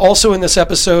 Also in this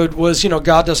episode was,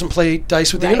 God doesn't play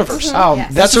dice with the universe. Oh,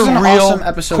 Yes. That's this is a an real awesome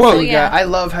episode. quote. For you Yeah. guys. I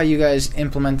love how you guys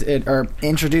implemented or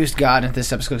introduced God into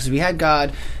this episode, because we had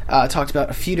God talked about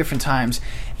a few different times.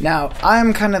 Now,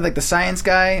 I'm kind of like the science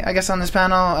guy, I guess, on this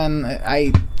panel, and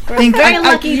I think very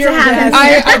lucky to have him.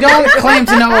 I don't claim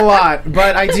to know a lot,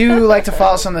 but I do like to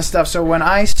follow some of this stuff. So when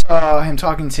I saw him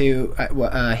talking to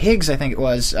Higgs, I think it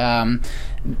was. And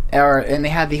they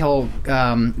had the whole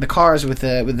the cars with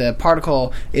the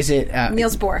particle. Is it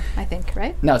Niels Bohr, I think,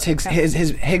 right? No, it's Higgs.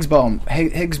 His Higgs boson.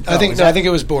 Higgs. I think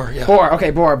it was Bohr. Yeah. Bohr.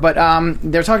 Okay, Bohr. But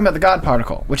they're talking about the God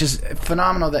particle, which is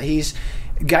phenomenal. That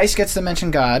Geist gets to mention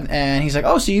God, and he's like,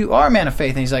 "Oh, so you are a man of faith?"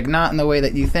 And he's like, "Not in the way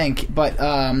that you think, but."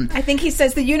 I think he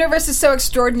says the universe is so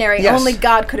extraordinary, Yes. only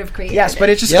God could have created Yes, it. but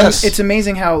it's just Yes. it's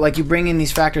amazing how, like, you bring in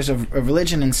these factors of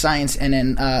religion and science, and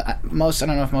then I don't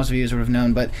know if most of you would have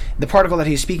known, but the particle that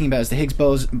he's speaking about is the Higgs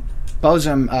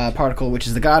boson particle, which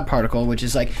is the God particle, which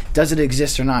is like, does it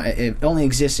exist or not? It only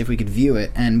exists if we could view it,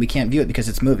 and we can't view it because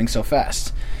it's moving so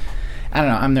fast. I don't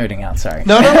know. I'm nerding out. Sorry.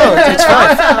 No, it's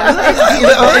fine.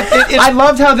 I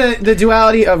loved how the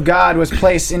duality of God was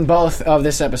placed in both of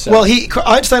this episode. Well,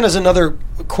 Einstein has another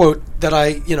quote that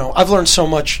I've learned so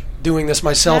much doing this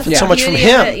myself, and That's so the much from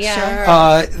beauty of him. it,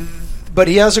 yeah. But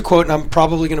he has a quote, and I'm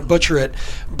probably going to butcher it,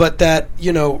 but that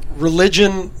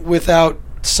religion without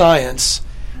science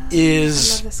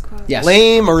is Love this quote. yes.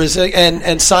 lame, or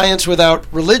and science without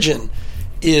religion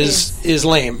is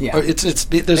lame. Yeah. Or there's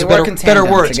They a work in better tandem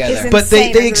words, together. It's but insane.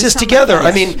 they There's exist so much together. I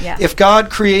else. mean, Yeah. if God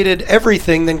created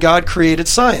everything, then God created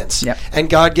science, Yep. and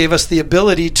God gave us the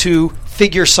ability to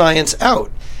figure science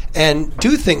out and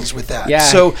do things with that. Yeah.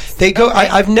 So they go.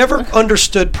 I've never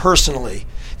understood personally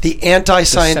the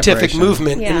anti-scientific separation.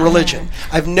 movement in Yeah. religion.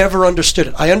 I've never understood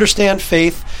it. I understand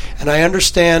faith, and I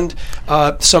understand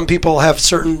some people have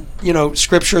certain,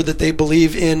 scripture that they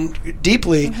believe in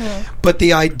deeply, but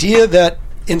the idea that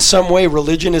in some way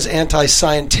religion is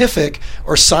anti-scientific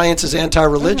or science is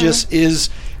anti-religious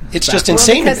it's just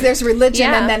insane to Because me. there's religion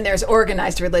Yeah. and then there's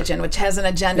organized religion, which has an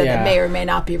agenda Yeah. that may or may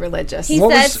not be religious. He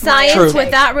What said was- science True.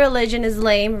 without religion is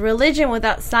lame. Religion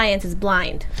without science is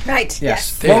blind. Right.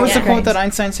 Yes. There What you was go. the quote that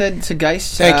Einstein said to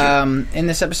Geist Thank you. in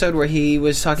this episode where he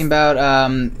was talking about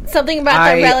Something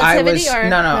about the relativity, I was, or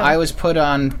no, I was put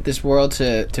on this world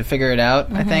to figure it out.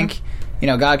 I think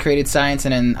God created science,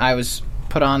 and then I was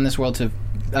put on this world to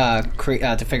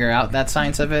figure out that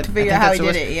science of it. To figure out how he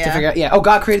did it, yeah. To figure out, yeah. Oh,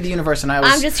 God created the universe, and I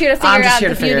was. I'm just here to figure out the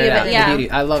beauty of it, yeah. The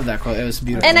beauty. I love that quote. It was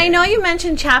beautiful. And I know you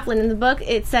mentioned Chaplin in the book.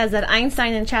 It says that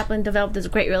Einstein and Chaplin developed this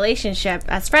great relationship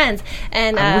as friends.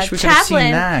 And I wish we could have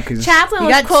seen that, 'cause- Chaplin You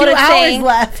was got 2 quoted hours saying,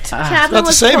 left. Chaplin Not the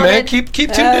was same, quoted, man. Keep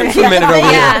tuned in for a minute over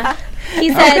here. Yeah. He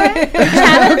said,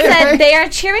 Chaplin said, they are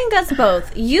cheering us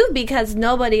both. You because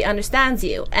nobody understands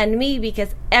you, and me because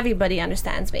everybody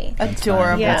understands me.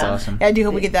 Adorable. Yeah. That's awesome. I do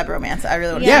hope we get that bromance. I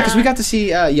really want to. Yeah, Yeah. because we got to see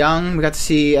Young. We got to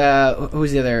see who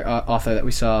was the other author that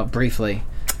we saw briefly?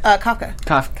 Kafka.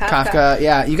 Kafka.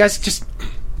 Yeah, you guys just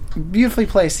beautifully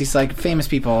placed these like famous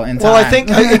people in time. Well, I think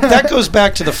that goes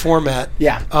back to the format.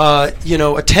 Yeah. A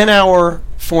 10-hour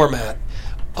format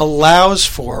allows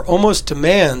for, almost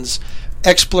demands,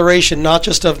 exploration not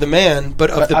just of the man but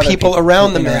of the other people people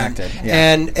around the who man, interacted,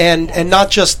 yeah. and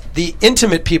not just the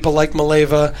intimate people like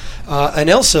Mileva and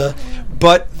Ilsa,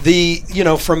 but the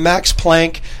from Max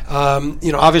Planck,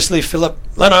 obviously Philip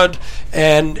Leonard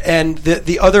and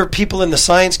the other people in the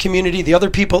science community, the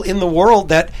other people in the world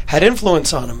that had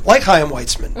influence on him, like Chaim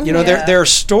Weizmann. There are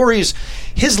stories.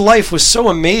 His life was so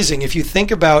amazing. If you think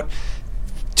about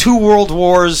 2 world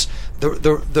wars,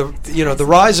 the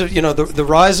rise of the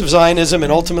rise of Zionism,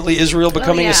 and ultimately Israel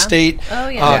becoming yeah. a state, Oh,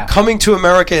 yeah. coming to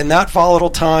America in that volatile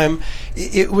time,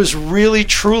 it was really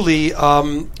truly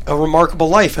a remarkable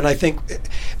life, and I think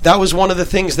that was one of the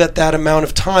things that amount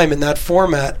of time in that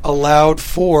format allowed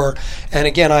for. And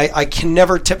again, I can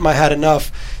never tip my hat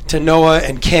enough to Noah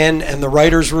and Ken and the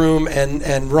writers' room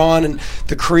and Ron and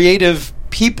the creative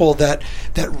people that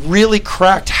really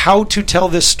cracked how to tell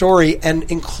this story and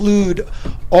include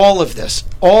all of this,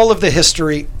 all of the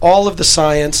history, all of the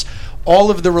science, all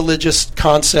of the religious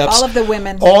concepts, All of the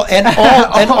women. all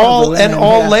All of the women,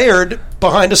 yeah. layered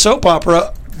behind a soap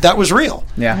opera that was real.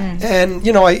 Yeah. And,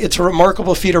 it's a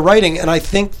remarkable feat of writing, and I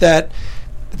think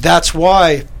that's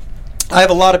why I have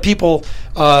a lot of people,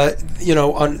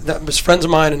 that was friends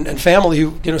of mine and family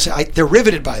who, say they're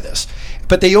riveted by this.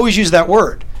 But they always use that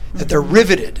word, that they're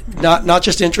riveted, not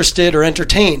just interested or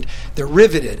entertained. They're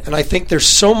riveted. And I think there's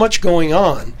so much going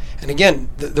on. And again,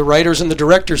 the writers and the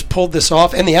directors pulled this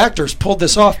off, and the actors pulled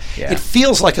this off. Yeah. It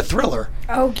feels like a thriller.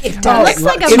 Oh, it does. It looks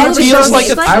like a it movie. feels like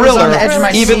a thriller,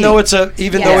 even though it's a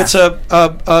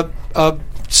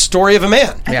story of a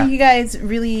man. I think you guys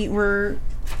really were,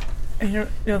 I don't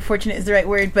know if fortunate is the right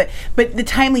word, but the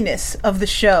timeliness of the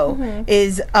show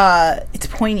is it's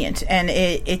poignant, and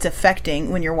it's affecting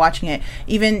when you're watching it.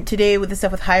 Even today with the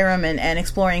stuff with Hiram and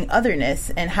exploring otherness,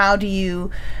 and how do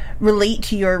you relate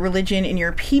to your religion and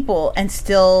your people and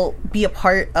still be a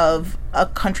part of a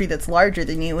country that's larger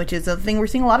than you, which is a thing we're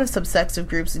seeing a lot of subsective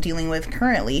groups dealing with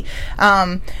currently.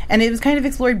 And it was kind of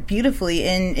explored beautifully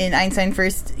in Einstein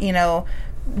first,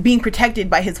 being protected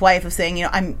by his wife of saying,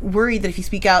 I'm worried that if you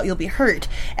speak out, you'll be hurt.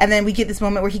 And then we get this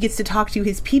moment where he gets to talk to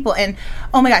his people. And,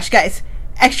 oh my gosh, guys,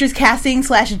 extras casting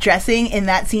 / dressing in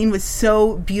that scene was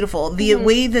so beautiful. The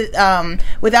way that,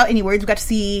 without any words, we got to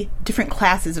see different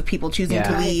classes of people choosing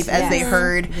to leave as they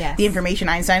heard the information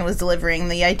Einstein was delivering.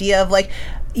 The idea of,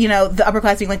 the upper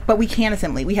class being like, but we can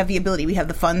assimilate. We have the ability. We have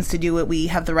the funds to do it. We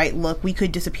have the right look. We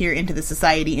could disappear into the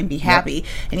society and be happy.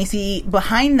 And you see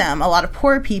behind them a lot of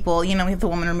poor people. We have the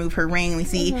woman remove her ring. We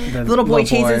see the little boy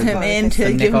chases him in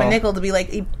to give him a nickel to be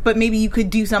like, but maybe you could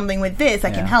do something with this.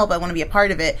 I can help. I want to be a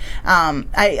part of it.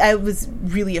 I was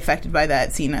really affected by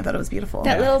that scene. I thought it was beautiful.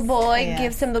 That little boy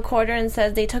gives him the quarter and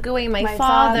says, they took away my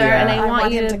father, and I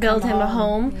want you to build him a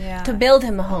home. To build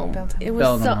him a home. It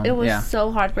was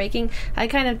so heartbreaking. I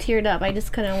kind of teared up. I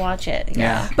just couldn't watch it.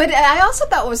 Yeah. But I also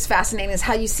thought what was fascinating is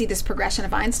how you see this progression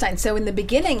of Einstein. So in the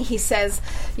beginning, he says,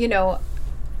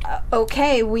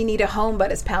 okay, we need a home,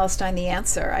 but is Palestine the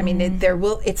answer? I mean,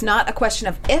 it's not a question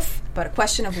of if, but a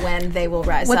question of when they will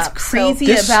rise up. What's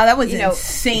crazy about that was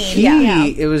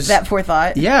insane. It was that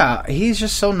forethought. Yeah, he's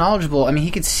just so knowledgeable. I mean,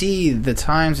 he could see the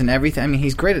times and everything. I mean,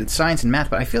 he's great at science and math,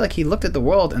 but I feel like he looked at the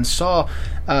world and saw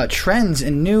trends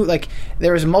and knew,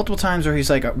 there was multiple times where he's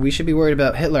like, we should be worried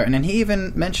about Hitler. And then he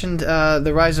even mentioned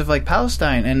the rise of,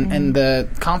 Palestine and the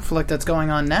conflict that's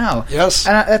going on now. Yes.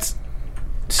 And that's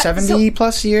 70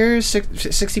 plus years,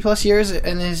 60 plus years,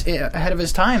 and is ahead of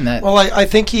his time. Well, I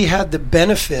think he had the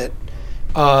benefit,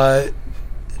 to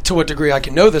what degree I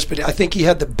can know this, but I think he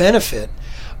had the benefit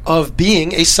of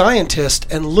being a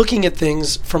scientist and looking at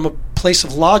things from a place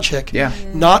of logic,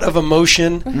 not of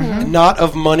emotion, not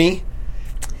of money,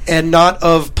 and not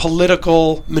of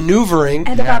political maneuvering,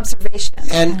 and of observation,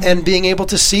 and being able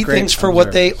to see things for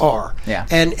what they are,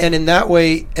 and in that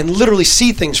way, and literally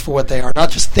see things for what they are, not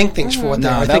just think things for what they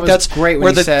are. I think that's great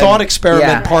where the thought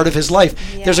experiment part of his life.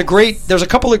 There's a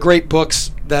couple of great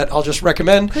books that I'll just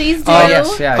recommend. Please do.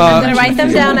 I'm going to write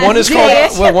them down.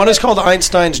 One is called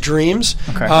Einstein's Dreams.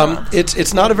 Okay.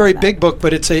 It's not a very big book,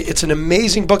 but it's an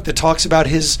amazing book that talks about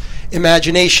his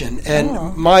imagination.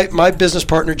 And my business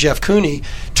partner Jeff Cooney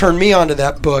turned me onto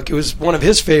that book. It was one of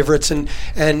his favorites, and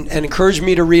encouraged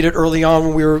me to read it early on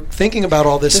when we were thinking about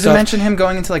all this stuff. Does it mention him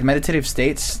going into meditative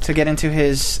states to get into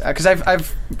his? Because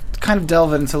I've kind of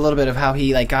delved into a little bit of how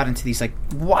he got into these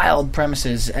wild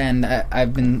premises, and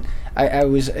it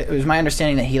was my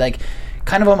understanding that he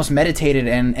kind of almost meditated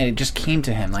and it just came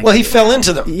to him. Well, he fell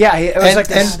into them. Yeah, it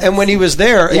was and when he was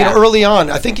there, early on,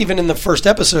 I think even in the first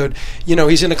episode,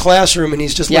 he's in a classroom and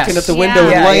he's just looking at the window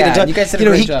and light. And you guys did a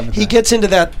great job with he gets into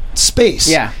that space.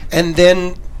 Yeah, and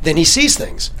then he sees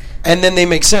things. And then they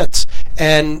make sense,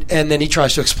 and then he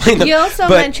tries to explain them. You also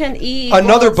mentioned E.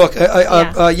 Another book,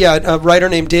 a writer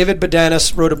named David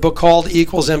Badanis wrote a book called E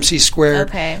 = MC squared.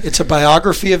 Okay. It's a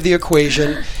biography of the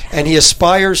equation, and he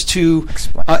aspires to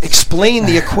explain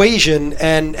the equation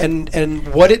and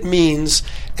what it means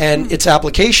and its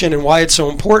application and why it's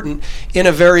so important in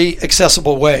a very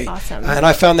accessible way. Awesome. And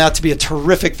I found that to be a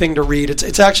terrific thing to read.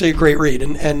 It's actually a great read,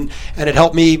 and it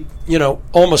helped me.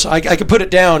 Almost I could put it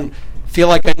down. Feel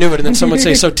like I knew it, and then someone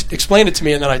would say, explain it to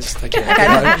me, and then I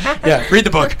can't. Read the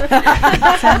book.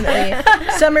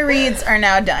 Summer reads are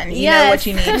now done. You know what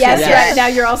you need. Yes. Now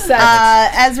you're all set.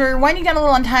 As we're winding down a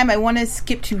little on time, I want to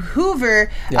skip to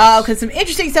Hoover, because some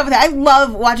interesting stuff with that. I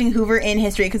love watching Hoover in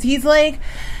history, because he's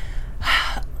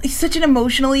he's such an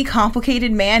emotionally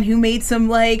complicated man who made some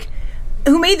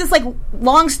who made this like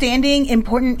long-standing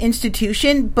important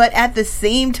institution, but at the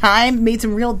same time made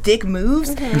some real dick moves.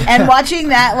 And watching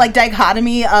that like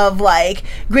dichotomy of like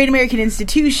great American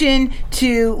institution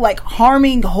to like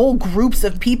harming whole groups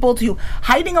of people to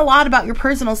hiding a lot about your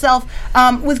personal self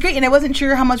was great. And I wasn't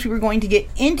sure how much we were going to get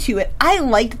into it. I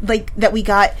liked like that we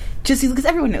got just because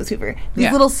everyone knows Hoover.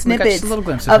 These little snippets little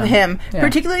glimpse of him. Yeah.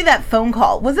 Particularly that phone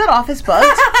call. Was that office bugged?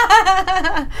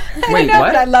 Wait, know,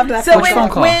 what? but I loved that So phone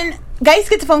call. when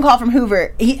Geist gets a phone call from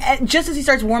Hoover, he just as he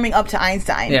starts warming up to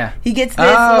Einstein, Yeah. he gets this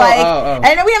Oh.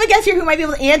 I know we have a guest here who might be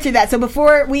able to answer that. So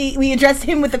before we address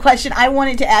him with the question, I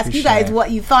wanted to ask you guys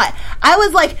what you thought. I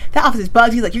was like, that office is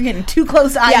bugged. He's like, you're getting too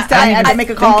close to Einstein. I had to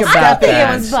make a call. think I about don't think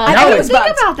that. it was bugged. No, I it didn't was think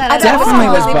bugged. about that I at Definitely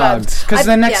all. was Totally bugged. bugged. Because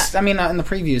the I- next, yeah. I mean, in the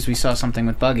previews we saw something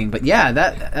with bugging, but yeah,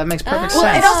 that makes perfect Well,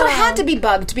 sense. it also had to be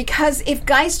bugged because if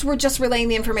Geist were just relaying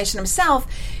the information himself,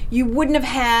 you wouldn't have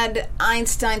had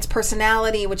Einstein's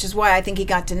personality, which is why I think he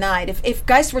got denied. If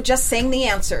Geist were just saying the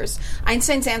answers,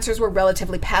 Einstein's answers were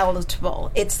relatively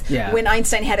palatable. It's when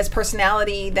Einstein had his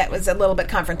personality that was a little bit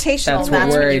confrontational. That's what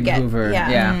when you worried get Hoover.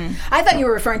 Yeah. I thought you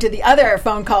were referring to the other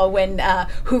phone call when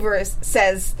Hoover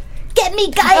says, "Get me,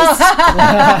 Geist."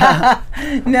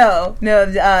 No,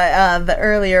 the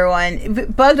earlier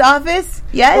one. Bugged office?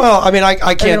 Yes? Well, I mean, I We're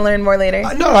going to can't learn more later.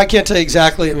 No, I can't tell you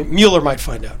exactly. I mean, Mueller might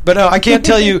find out, but I can't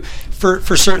tell you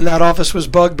for certain that office was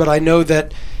bugged. But I know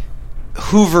that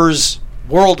Hoover's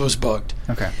world was bugged.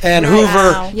 Okay. And Wow.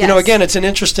 Hoover, you know, Yes. again, it's an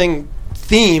interesting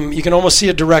theme. You can almost see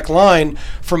a direct line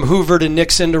from Hoover to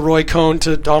Nixon to Roy Cohn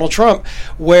to Donald Trump,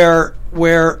 where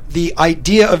the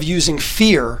idea of using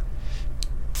fear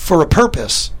for a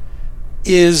purpose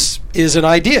is an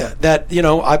idea that, you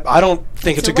know, I don't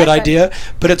think it's a good weapon. idea,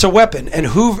 but it's a weapon. And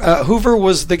Hoover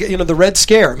was the Red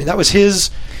Scare. I mean, that was his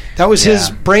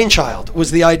brainchild, was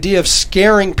the idea of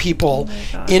scaring people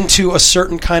into a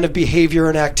certain kind of behavior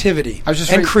and activity,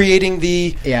 and creating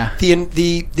the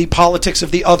politics of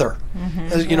the other.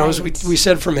 As, you know, as we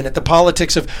said for a minute, the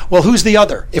politics of, well, who's the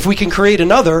other? If we can create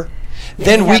another,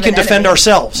 then we can defend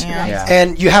ourselves.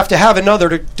 And you have to have another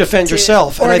to defend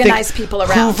yourself. And organize I think people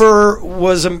around. Hoover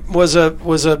was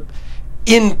a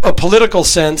in a political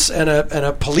sense and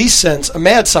a police sense, a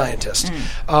mad scientist.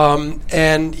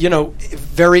 And, you know,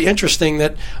 very interesting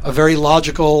that a very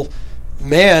logical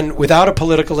man without a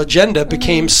political agenda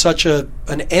became such an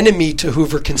enemy to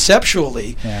Hoover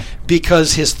conceptually,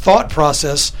 because his thought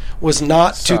process was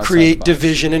not to create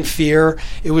division and fear.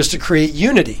 It was to create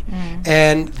unity.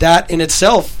 And that in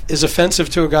itself is offensive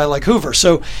to a guy like Hoover.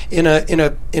 So in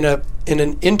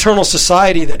an internal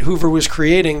society that Hoover was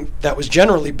creating that was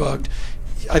generally bugged,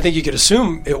 I think you could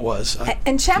assume it was.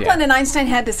 And Chaplin and Einstein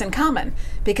had this in common,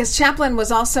 because Chaplin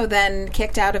was also then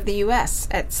kicked out of the U.S.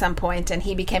 at some point, and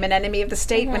he became an enemy of the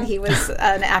state when he was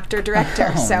an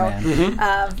actor-director.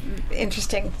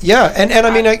 Interesting. Yeah, and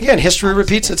I mean, again, history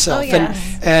repeats itself.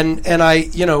 And I,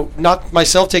 you know, not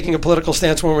myself taking a political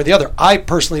stance one way or the other, I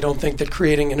personally don't think that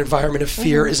creating an environment of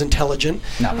fear is intelligent.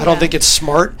 No. I don't think it's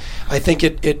smart. I think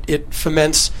it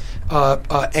foments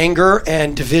anger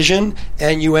and division,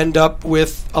 and you end up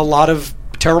with a lot of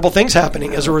terrible things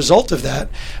happening as a result of that,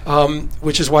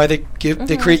 which is why they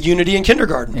create unity in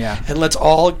kindergarten and let's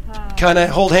all kind of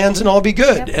hold hands and all be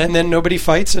good, and then nobody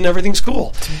fights and everything's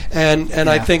cool. And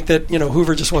I think that, you know,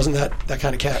 Hoover just wasn't that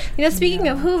kind of cat. You know, speaking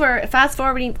of Hoover, fast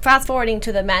forwarding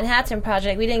to the Manhattan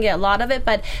Project, we didn't get a lot of it,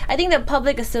 but I think the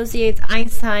public associates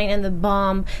Einstein and the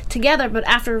bomb together. But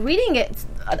after reading it,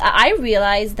 I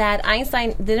realized that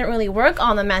Einstein didn't really work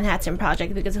on the Manhattan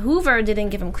Project because Hoover didn't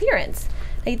give him clearance.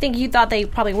 I think you thought they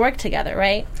probably worked together,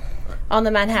 right? On the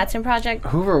Manhattan Project?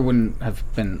 Hoover wouldn't have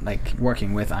been, like,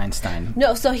 working with Einstein.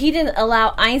 No, so he didn't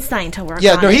allow Einstein to work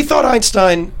on he it. thought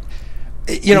Einstein,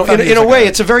 you know, in a way,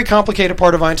 it's a very complicated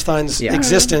part of Einstein's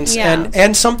existence,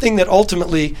 and something that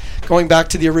ultimately, going back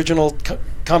to the original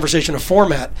conversation of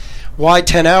format, why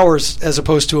 10 hours as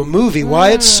opposed to a movie,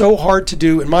 why it's so hard to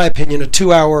do, in my opinion, a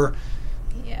 2-hour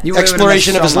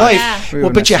exploration of his life. Well,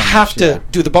 but you have to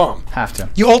do the bomb.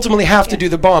 You ultimately have to do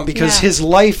the bomb, because his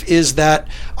life is that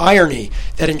irony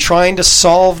that in trying to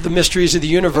solve the mysteries of the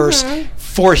universe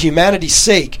for humanity's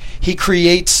sake, he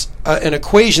creates an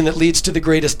equation that leads to the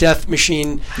greatest death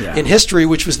machine in history,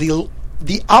 which was the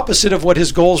opposite of what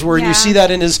his goals were, and you see that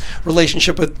in his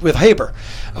relationship with Haber.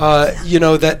 You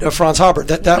know, that Franz Haber.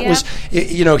 That was,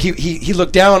 you know, he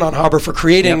looked down on Haber for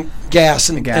creating gas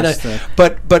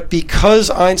but because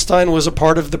Einstein was a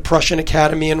part of the Prussian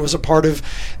Academy and was a part of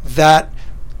that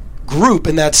group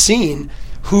and that scene,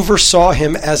 Hoover saw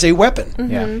him as a weapon.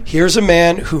 Yeah. Here's a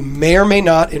man who may or may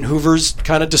not, in Hoover's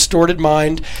kind of distorted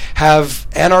mind, have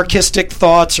anarchistic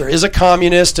thoughts or is a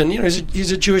communist, and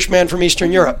he's a Jewish man from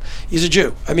Eastern Europe. He's a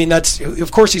Jew. I mean,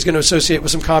 of course he's going to associate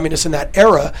with some communists in that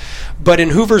era, but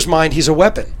in Hoover's mind, he's a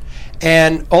weapon.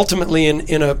 And ultimately, in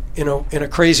a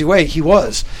crazy way, he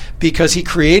was, because he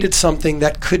created something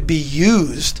that could be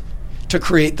used to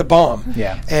create the bomb.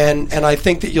 Yeah. And I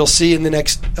think that you'll see in the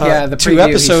next the 2 preview,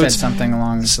 episodes, he said something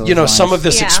along those lines. some of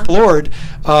this Yeah. explored.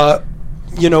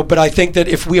 But I think that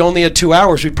if we only had 2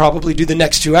 hours, we'd probably do the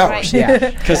next 2 hours. Right. Yeah.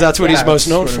 Because that's what he's most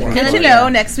known for. Good to know.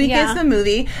 Next week is the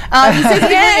movie. He said something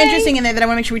really interesting in there that I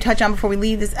want to make sure we touch on before we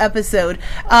leave this episode.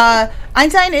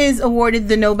 Einstein is awarded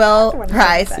the Nobel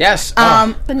Prize. Yes.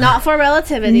 But not for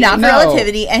relativity. Not for No.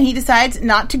 relativity, and he decides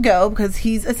not to go because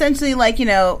he's essentially like,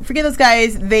 forget those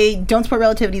guys. They don't support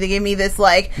relativity. They gave me this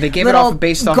They gave it little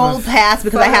based off gold of pass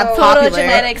because I have popular.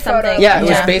 Photogenetic something. Yeah, it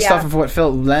was Yeah. based off of what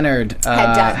Philip Leonard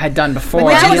had done before.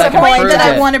 But that He, was like, the point improved that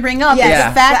I it. want to bring up. Yes. Is Yeah.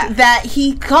 the fact that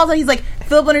he calls out, he's like,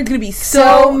 Philip Leonard's going to be so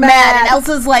So mad. mad. And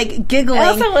Elsa's like giggling.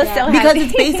 Elsa was so because happy.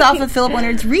 it's based off of Philip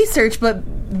Leonard's research, but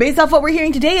based off what we're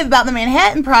hearing today about the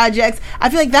Manhattan Projects, I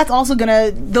feel like that's also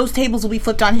those tables will be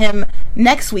flipped on him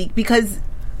next week, because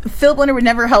Philip Leonard would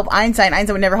never help Einstein.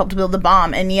 Einstein would never help to build the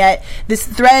bomb. And yet, this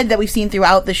thread that we've seen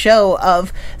throughout the show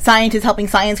of scientists helping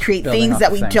science create Building things off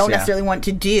that we things, don't yeah. necessarily want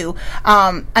to do.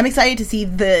 I'm excited to see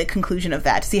the conclusion of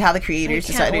that, to see how the creators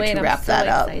decided to wrap that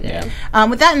up. Yeah.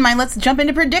 With that in mind, let's jump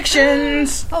into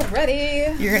predictions.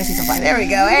 Already. You're going to see some fun. There we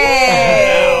go.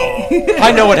 Hey!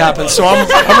 I know what happened, so I'm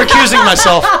recusing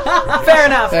myself. Fair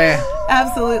enough.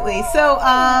 Absolutely. So,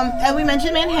 as we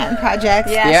mentioned, Manhattan Project.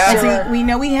 Yes, Yeah. And sure. we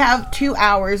know we have 2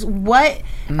 hours. What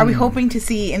are we hoping to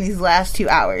see in these last 2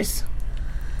 hours?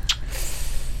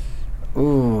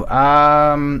 Ooh,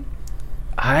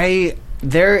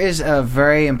 there is a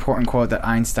very important quote that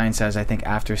Einstein says, I think,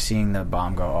 after seeing the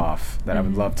bomb go off, that I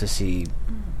would love to see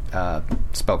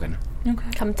spoken,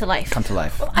 Come to life. come to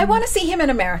life. I want to see him in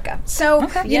America. So,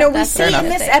 Yeah, we that's see fair in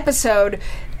enough. this episode,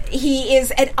 he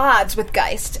is at odds with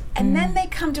Geist. And then they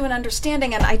come to an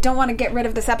understanding, and I don't want to get rid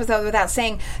of this episode without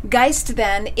saying, Geist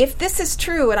then, if this is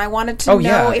true, and I wanted to Oh, know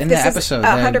yeah, if in this the is episode,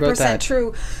 I wrote 100% that.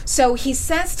 true. So he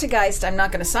says to Geist, I'm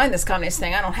not going to sign this communist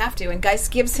thing, I don't have to. And Geist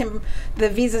gives him the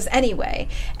visas anyway.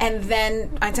 And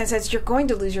then Einstein says, you're going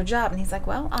to lose your job. And he's like,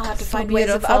 well, I'll have to find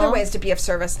beautiful. other ways to be of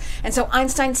service. And so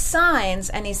Einstein signs,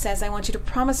 and he says, I want you to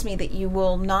promise me that you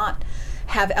will not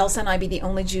have Elsa and I be the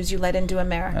only Jews you let into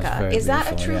America. That's very Is that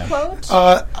a beautiful, true yeah. quote?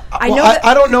 I know that-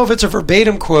 I don't know if it's a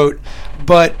verbatim quote,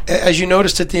 but as you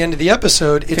noticed at the end of the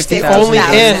episode, it's the 50,000. only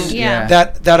end Yeah.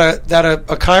 that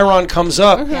a Chiron comes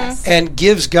up Yes. and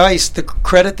gives Geist the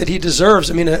credit that he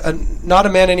deserves. I mean, not a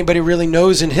man anybody really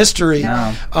knows in history,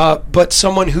 but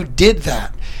someone who did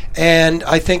that. And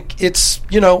I think it's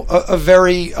a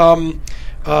very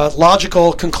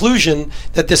logical conclusion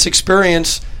that this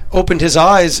experience opened his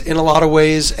eyes in a lot of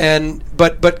ways. And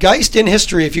but Geist in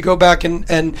history, if you go back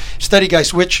and study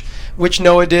Geist, which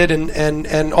Noah did,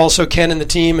 and also Ken and the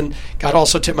team, and God,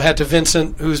 also tip my hat to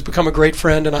Vincent, who's become a a great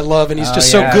friend and I love, and he's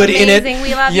just yeah. so good in it. Amazing.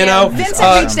 We love you you. know,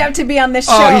 Vincent reached out to be on this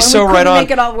show. oh, he's so and we right couldn't on.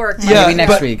 make it all work. Yeah, Maybe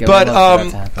next week. I would But love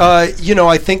for that to happen.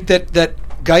 I think that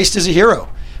Geist is a hero.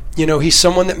 He's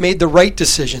someone that made the right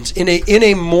decisions in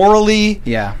a morally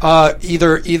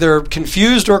either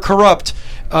confused or corrupt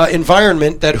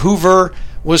environment that Hoover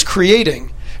was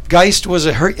creating. Geist was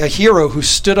a hero who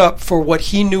stood up for what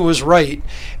he knew was right,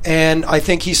 and I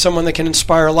think he's someone that can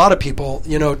inspire a lot of people,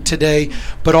 today.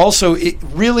 But also, it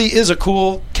really is a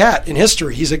cool cat in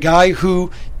history. He's a guy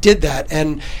who did that,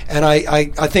 and I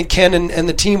think Ken and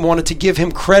the team wanted to give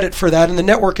him credit for that, and the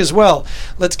network as well.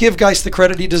 Let's give Geist the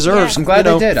credit he deserves. I'm glad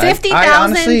they did. 50,000 I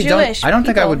honestly Jewish I don't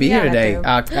think I people. would be Yeah, here today,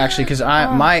 I actually, because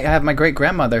I have my great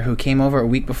grandmother who came over a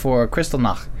week before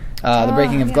Kristallnacht. The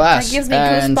breaking of glass. That gives me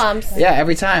And, goosebumps. Yeah,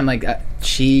 every time. Like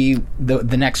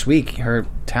the next week, her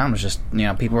town was just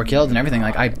people were killed and everything.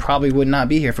 Like I probably would not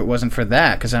be here if it wasn't for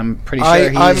that, because I'm pretty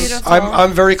sure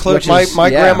I'm very close. Which My is-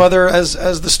 grandmother, as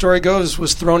the story goes,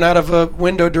 was thrown out of a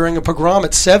window during a pogrom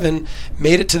at 7,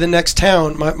 made it to the next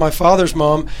town, my father's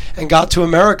mom, and got to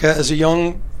America as a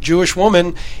young Jewish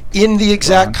woman in the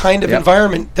exact kind of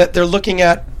environment that they're looking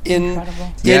at in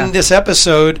this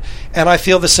episode. And I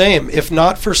feel the same. If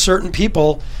not for certain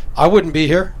people, I wouldn't be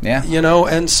here. Yeah.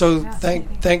 And so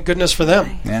thank goodness for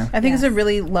them. Yeah. I think it's a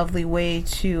really lovely way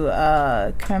to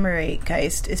commemorate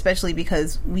Geist, especially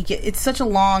because it's such a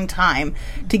long time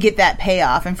to get that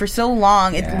payoff, and for so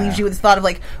long it leaves you with this thought of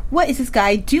like, what is this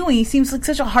guy doing? He seems like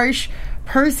such a harsh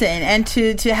person, and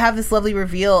to have this lovely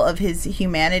reveal of his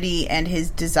humanity and his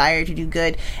desire to do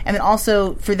good, and then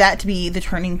also for that to be the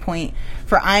turning point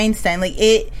for Einstein. Like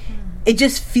it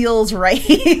just feels right.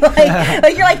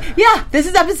 like you're like, yeah, this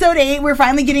is episode 8. We're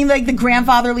finally getting like the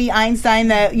grandfatherly Einstein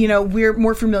that, you know, we're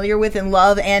more familiar with and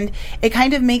love, and it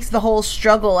kind of makes the whole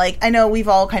struggle. Like, I know we've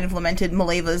all kind of lamented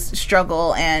Maleva's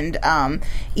struggle, and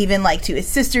even like to his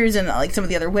sisters and like some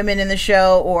of the other women in the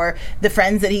show, or the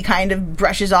friends that he kind of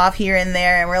brushes off here and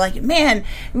there, and we're like, man,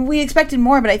 we expected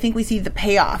more, but I think we see the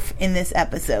payoff in this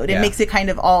episode. It makes it kind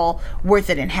of all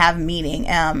worth it and have meaning,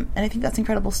 and I think that's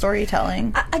incredible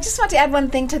storytelling. I just want to add one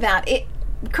thing to that.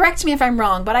 Correct me if I'm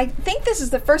wrong, but I think this is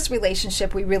the first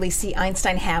relationship we really see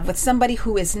Einstein have with somebody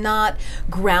who is not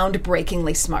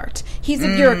groundbreakingly smart. He's a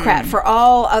bureaucrat for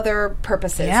all other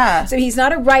purposes. Yeah. So he's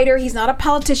not a writer, he's not a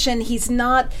politician, he's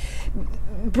not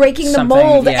breaking the Something,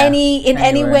 mold yeah, in any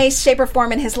anywhere. way, shape, or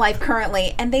form in his life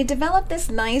currently. And they develop this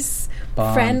nice,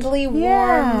 Bond. friendly,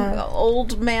 warm,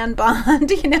 old man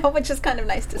bond, you know, which is kind of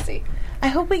nice to see. I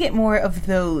hope we get more of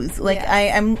those. Like, Yes.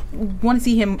 I want to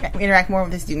see him interact more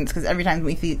with the students, because every time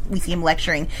we see him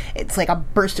lecturing, it's like a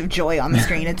burst of joy on the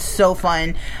screen. It's so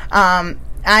fun.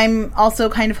 I'm also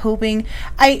kind of hoping...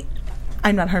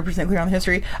 I'm not 100% clear on the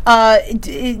history.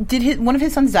 Did one of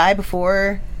his sons die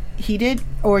before he did,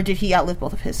 or did he outlive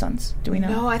both of his sons? Do we know?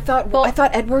 No, I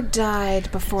thought Edward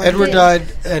died before. Edward he died,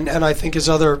 and I think his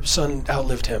other son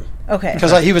outlived him. Okay.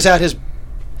 Because he was at his...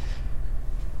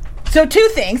 So 2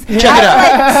 things. Check it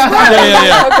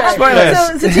out.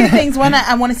 Okay. So 2 things. One,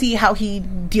 I want to see how he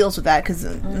deals with that, because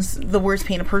it's the worst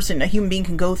pain a human being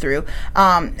can go through.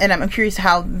 And I'm curious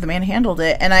how the man handled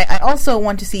it. And I also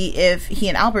want to see if he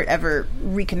and Albert ever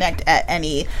reconnect at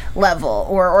any level,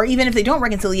 or even if they don't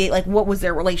reconciliate, like, what was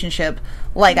their relationship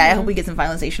like? I hope we get some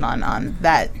finalization on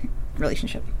that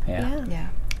relationship. Yeah.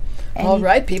 All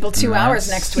right, people. 2 hours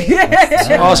next week.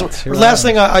 Awesome. Last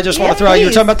thing I just want to throw out, you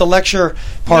were talking about the lecture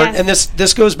part, Yes. and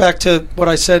this goes back to what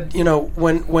I said, you know,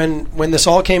 when this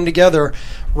all came together,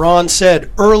 Ron said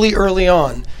early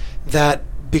on that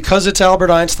because it's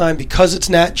Albert Einstein, because it's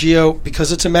Nat Geo,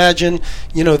 because it's Imagine,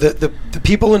 you know, the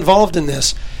people involved in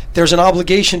this, there's an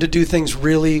obligation to do things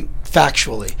really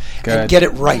factually and get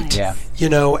it right. Yeah. You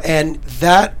know, and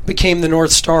that became the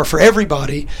North Star for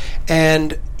everybody,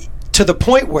 and to the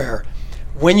point where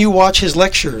when you watch his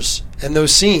lectures and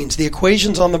those scenes, the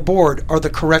equations on the board are the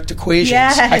correct equations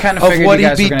Yes. I kind of of figured what you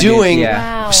he'd guys be were gonna doing, do,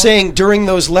 yeah. Wow. saying during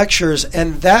those lectures,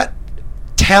 and that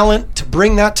talent to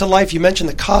bring that to life. You mentioned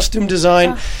the costume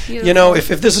design. You know, if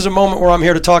this is a moment where I'm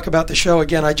here to talk about the show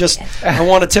again, I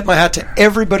want to tip my hat to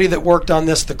everybody that worked on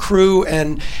this, the crew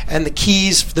and the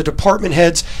keys, the department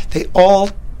heads. They all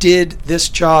did this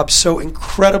job so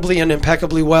incredibly and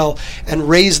impeccably well, and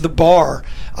raised the bar,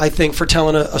 I think, for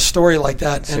telling a story like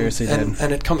that. Seriously and did.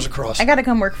 and it comes across. I got to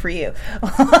come work for you. My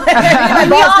boss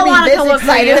to wanna be come this work for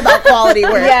excited you. about quality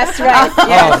work. Yes, right.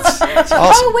 Oh, it's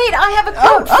awesome. Oh, wait, I have a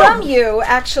quote from you,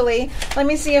 actually. Let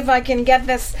me see if I can get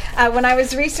this. When I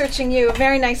was researching you, a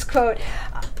very nice quote.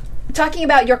 Talking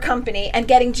about your company and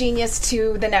getting Genius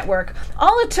to the network.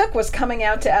 All it took was coming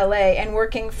out to LA and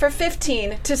working for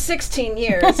 15 to 16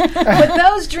 years. But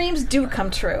those dreams do come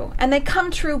true. And they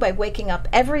come true by waking up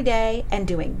every day and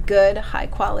doing good,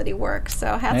 high-quality work.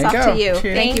 So hats There off you to go. you.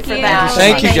 True. Thank you for Thank that. you.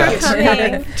 Thank you, Thanks guys. for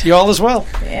coming. To you all as well.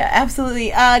 Yeah,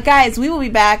 absolutely. Guys, we will be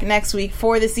back next week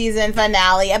for the season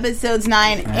finale, episodes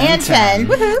 9 and 10.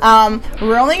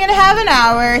 We're only going to have an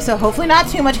hour, so hopefully not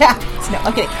too much happens. No,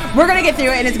 I'm kidding. We're going to get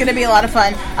through it, and it's going to be a lot of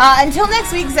fun. Until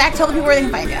next week, Zach, tell the people where they can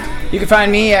find you. You can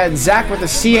find me at Zach with a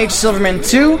CH Silverman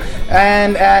 2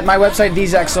 and at my website,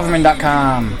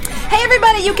 dzachsilverman.com. Hey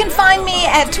everybody, you can find me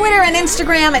at Twitter and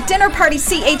Instagram at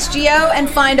DinnerPartyCHGO and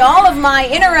find all of my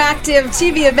interactive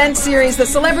TV event series, The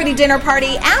Celebrity Dinner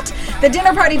Party, at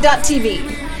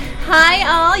thedinnerparty.tv. Hi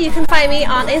all, you can find me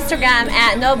on Instagram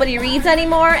at Nobody Reads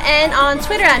Anymore and on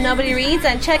Twitter at Nobody Reads,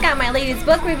 and check out my latest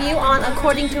book review on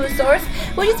According to a Source,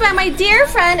 which is by my dear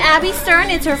friend Abby Stern.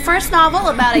 It's her first novel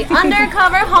about an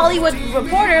undercover Hollywood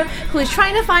reporter who is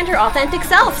trying to find her authentic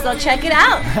self, so check it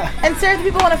out. And Sarah, if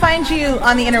people want to find you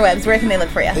on the interwebs, where can they look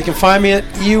for you? They can find me at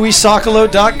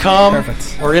uesocolo.com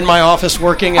Perfect. or in my office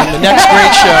working on the next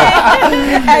great show.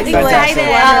 Excellent.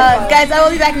 Wonderful. Guys, I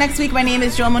will be back next week. My name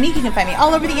is Joel Monique. You can find me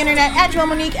all over the internet at Joel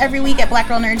Monique, every week at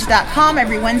blackgirlnerds.com,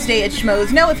 every Wednesday at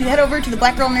Schmoes Know. If you head over to the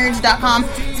blackgirlnerds.com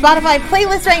Spotify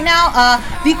playlist right now,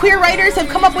 the queer writers have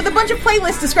come up with a bunch of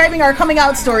playlists describing our coming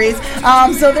out stories.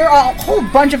 So they're a whole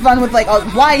bunch of fun with like a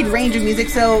wide range of music.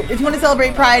 So if you want to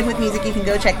celebrate Pride with music, you can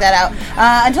go check that out.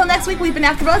 Until next week, we've been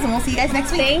AfterBuzz, and we'll see you guys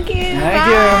next week. Thank you. Thank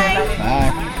Bye. you.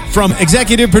 Bye. From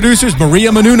executive producers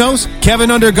Maria Menounos, Kevin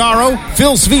Undergaro,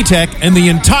 Phil Svitek, and the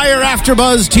entire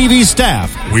AfterBuzz TV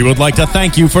staff, we would like to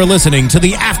thank you for listening to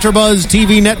the AfterBuzz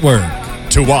TV network.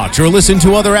 To watch or listen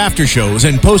to other after shows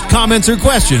and post comments or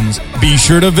questions, be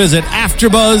sure to visit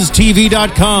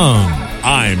AfterBuzzTV.com.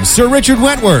 I'm Sir Richard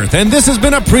Wentworth, and this has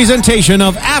been a presentation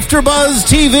of AfterBuzz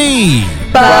TV.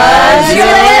 Buzz you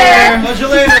later. Buzz you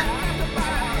later.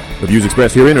 The views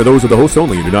expressed herein are those of the hosts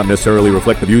only and do not necessarily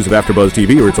reflect the views of AfterBuzz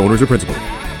TV or its owners or principals.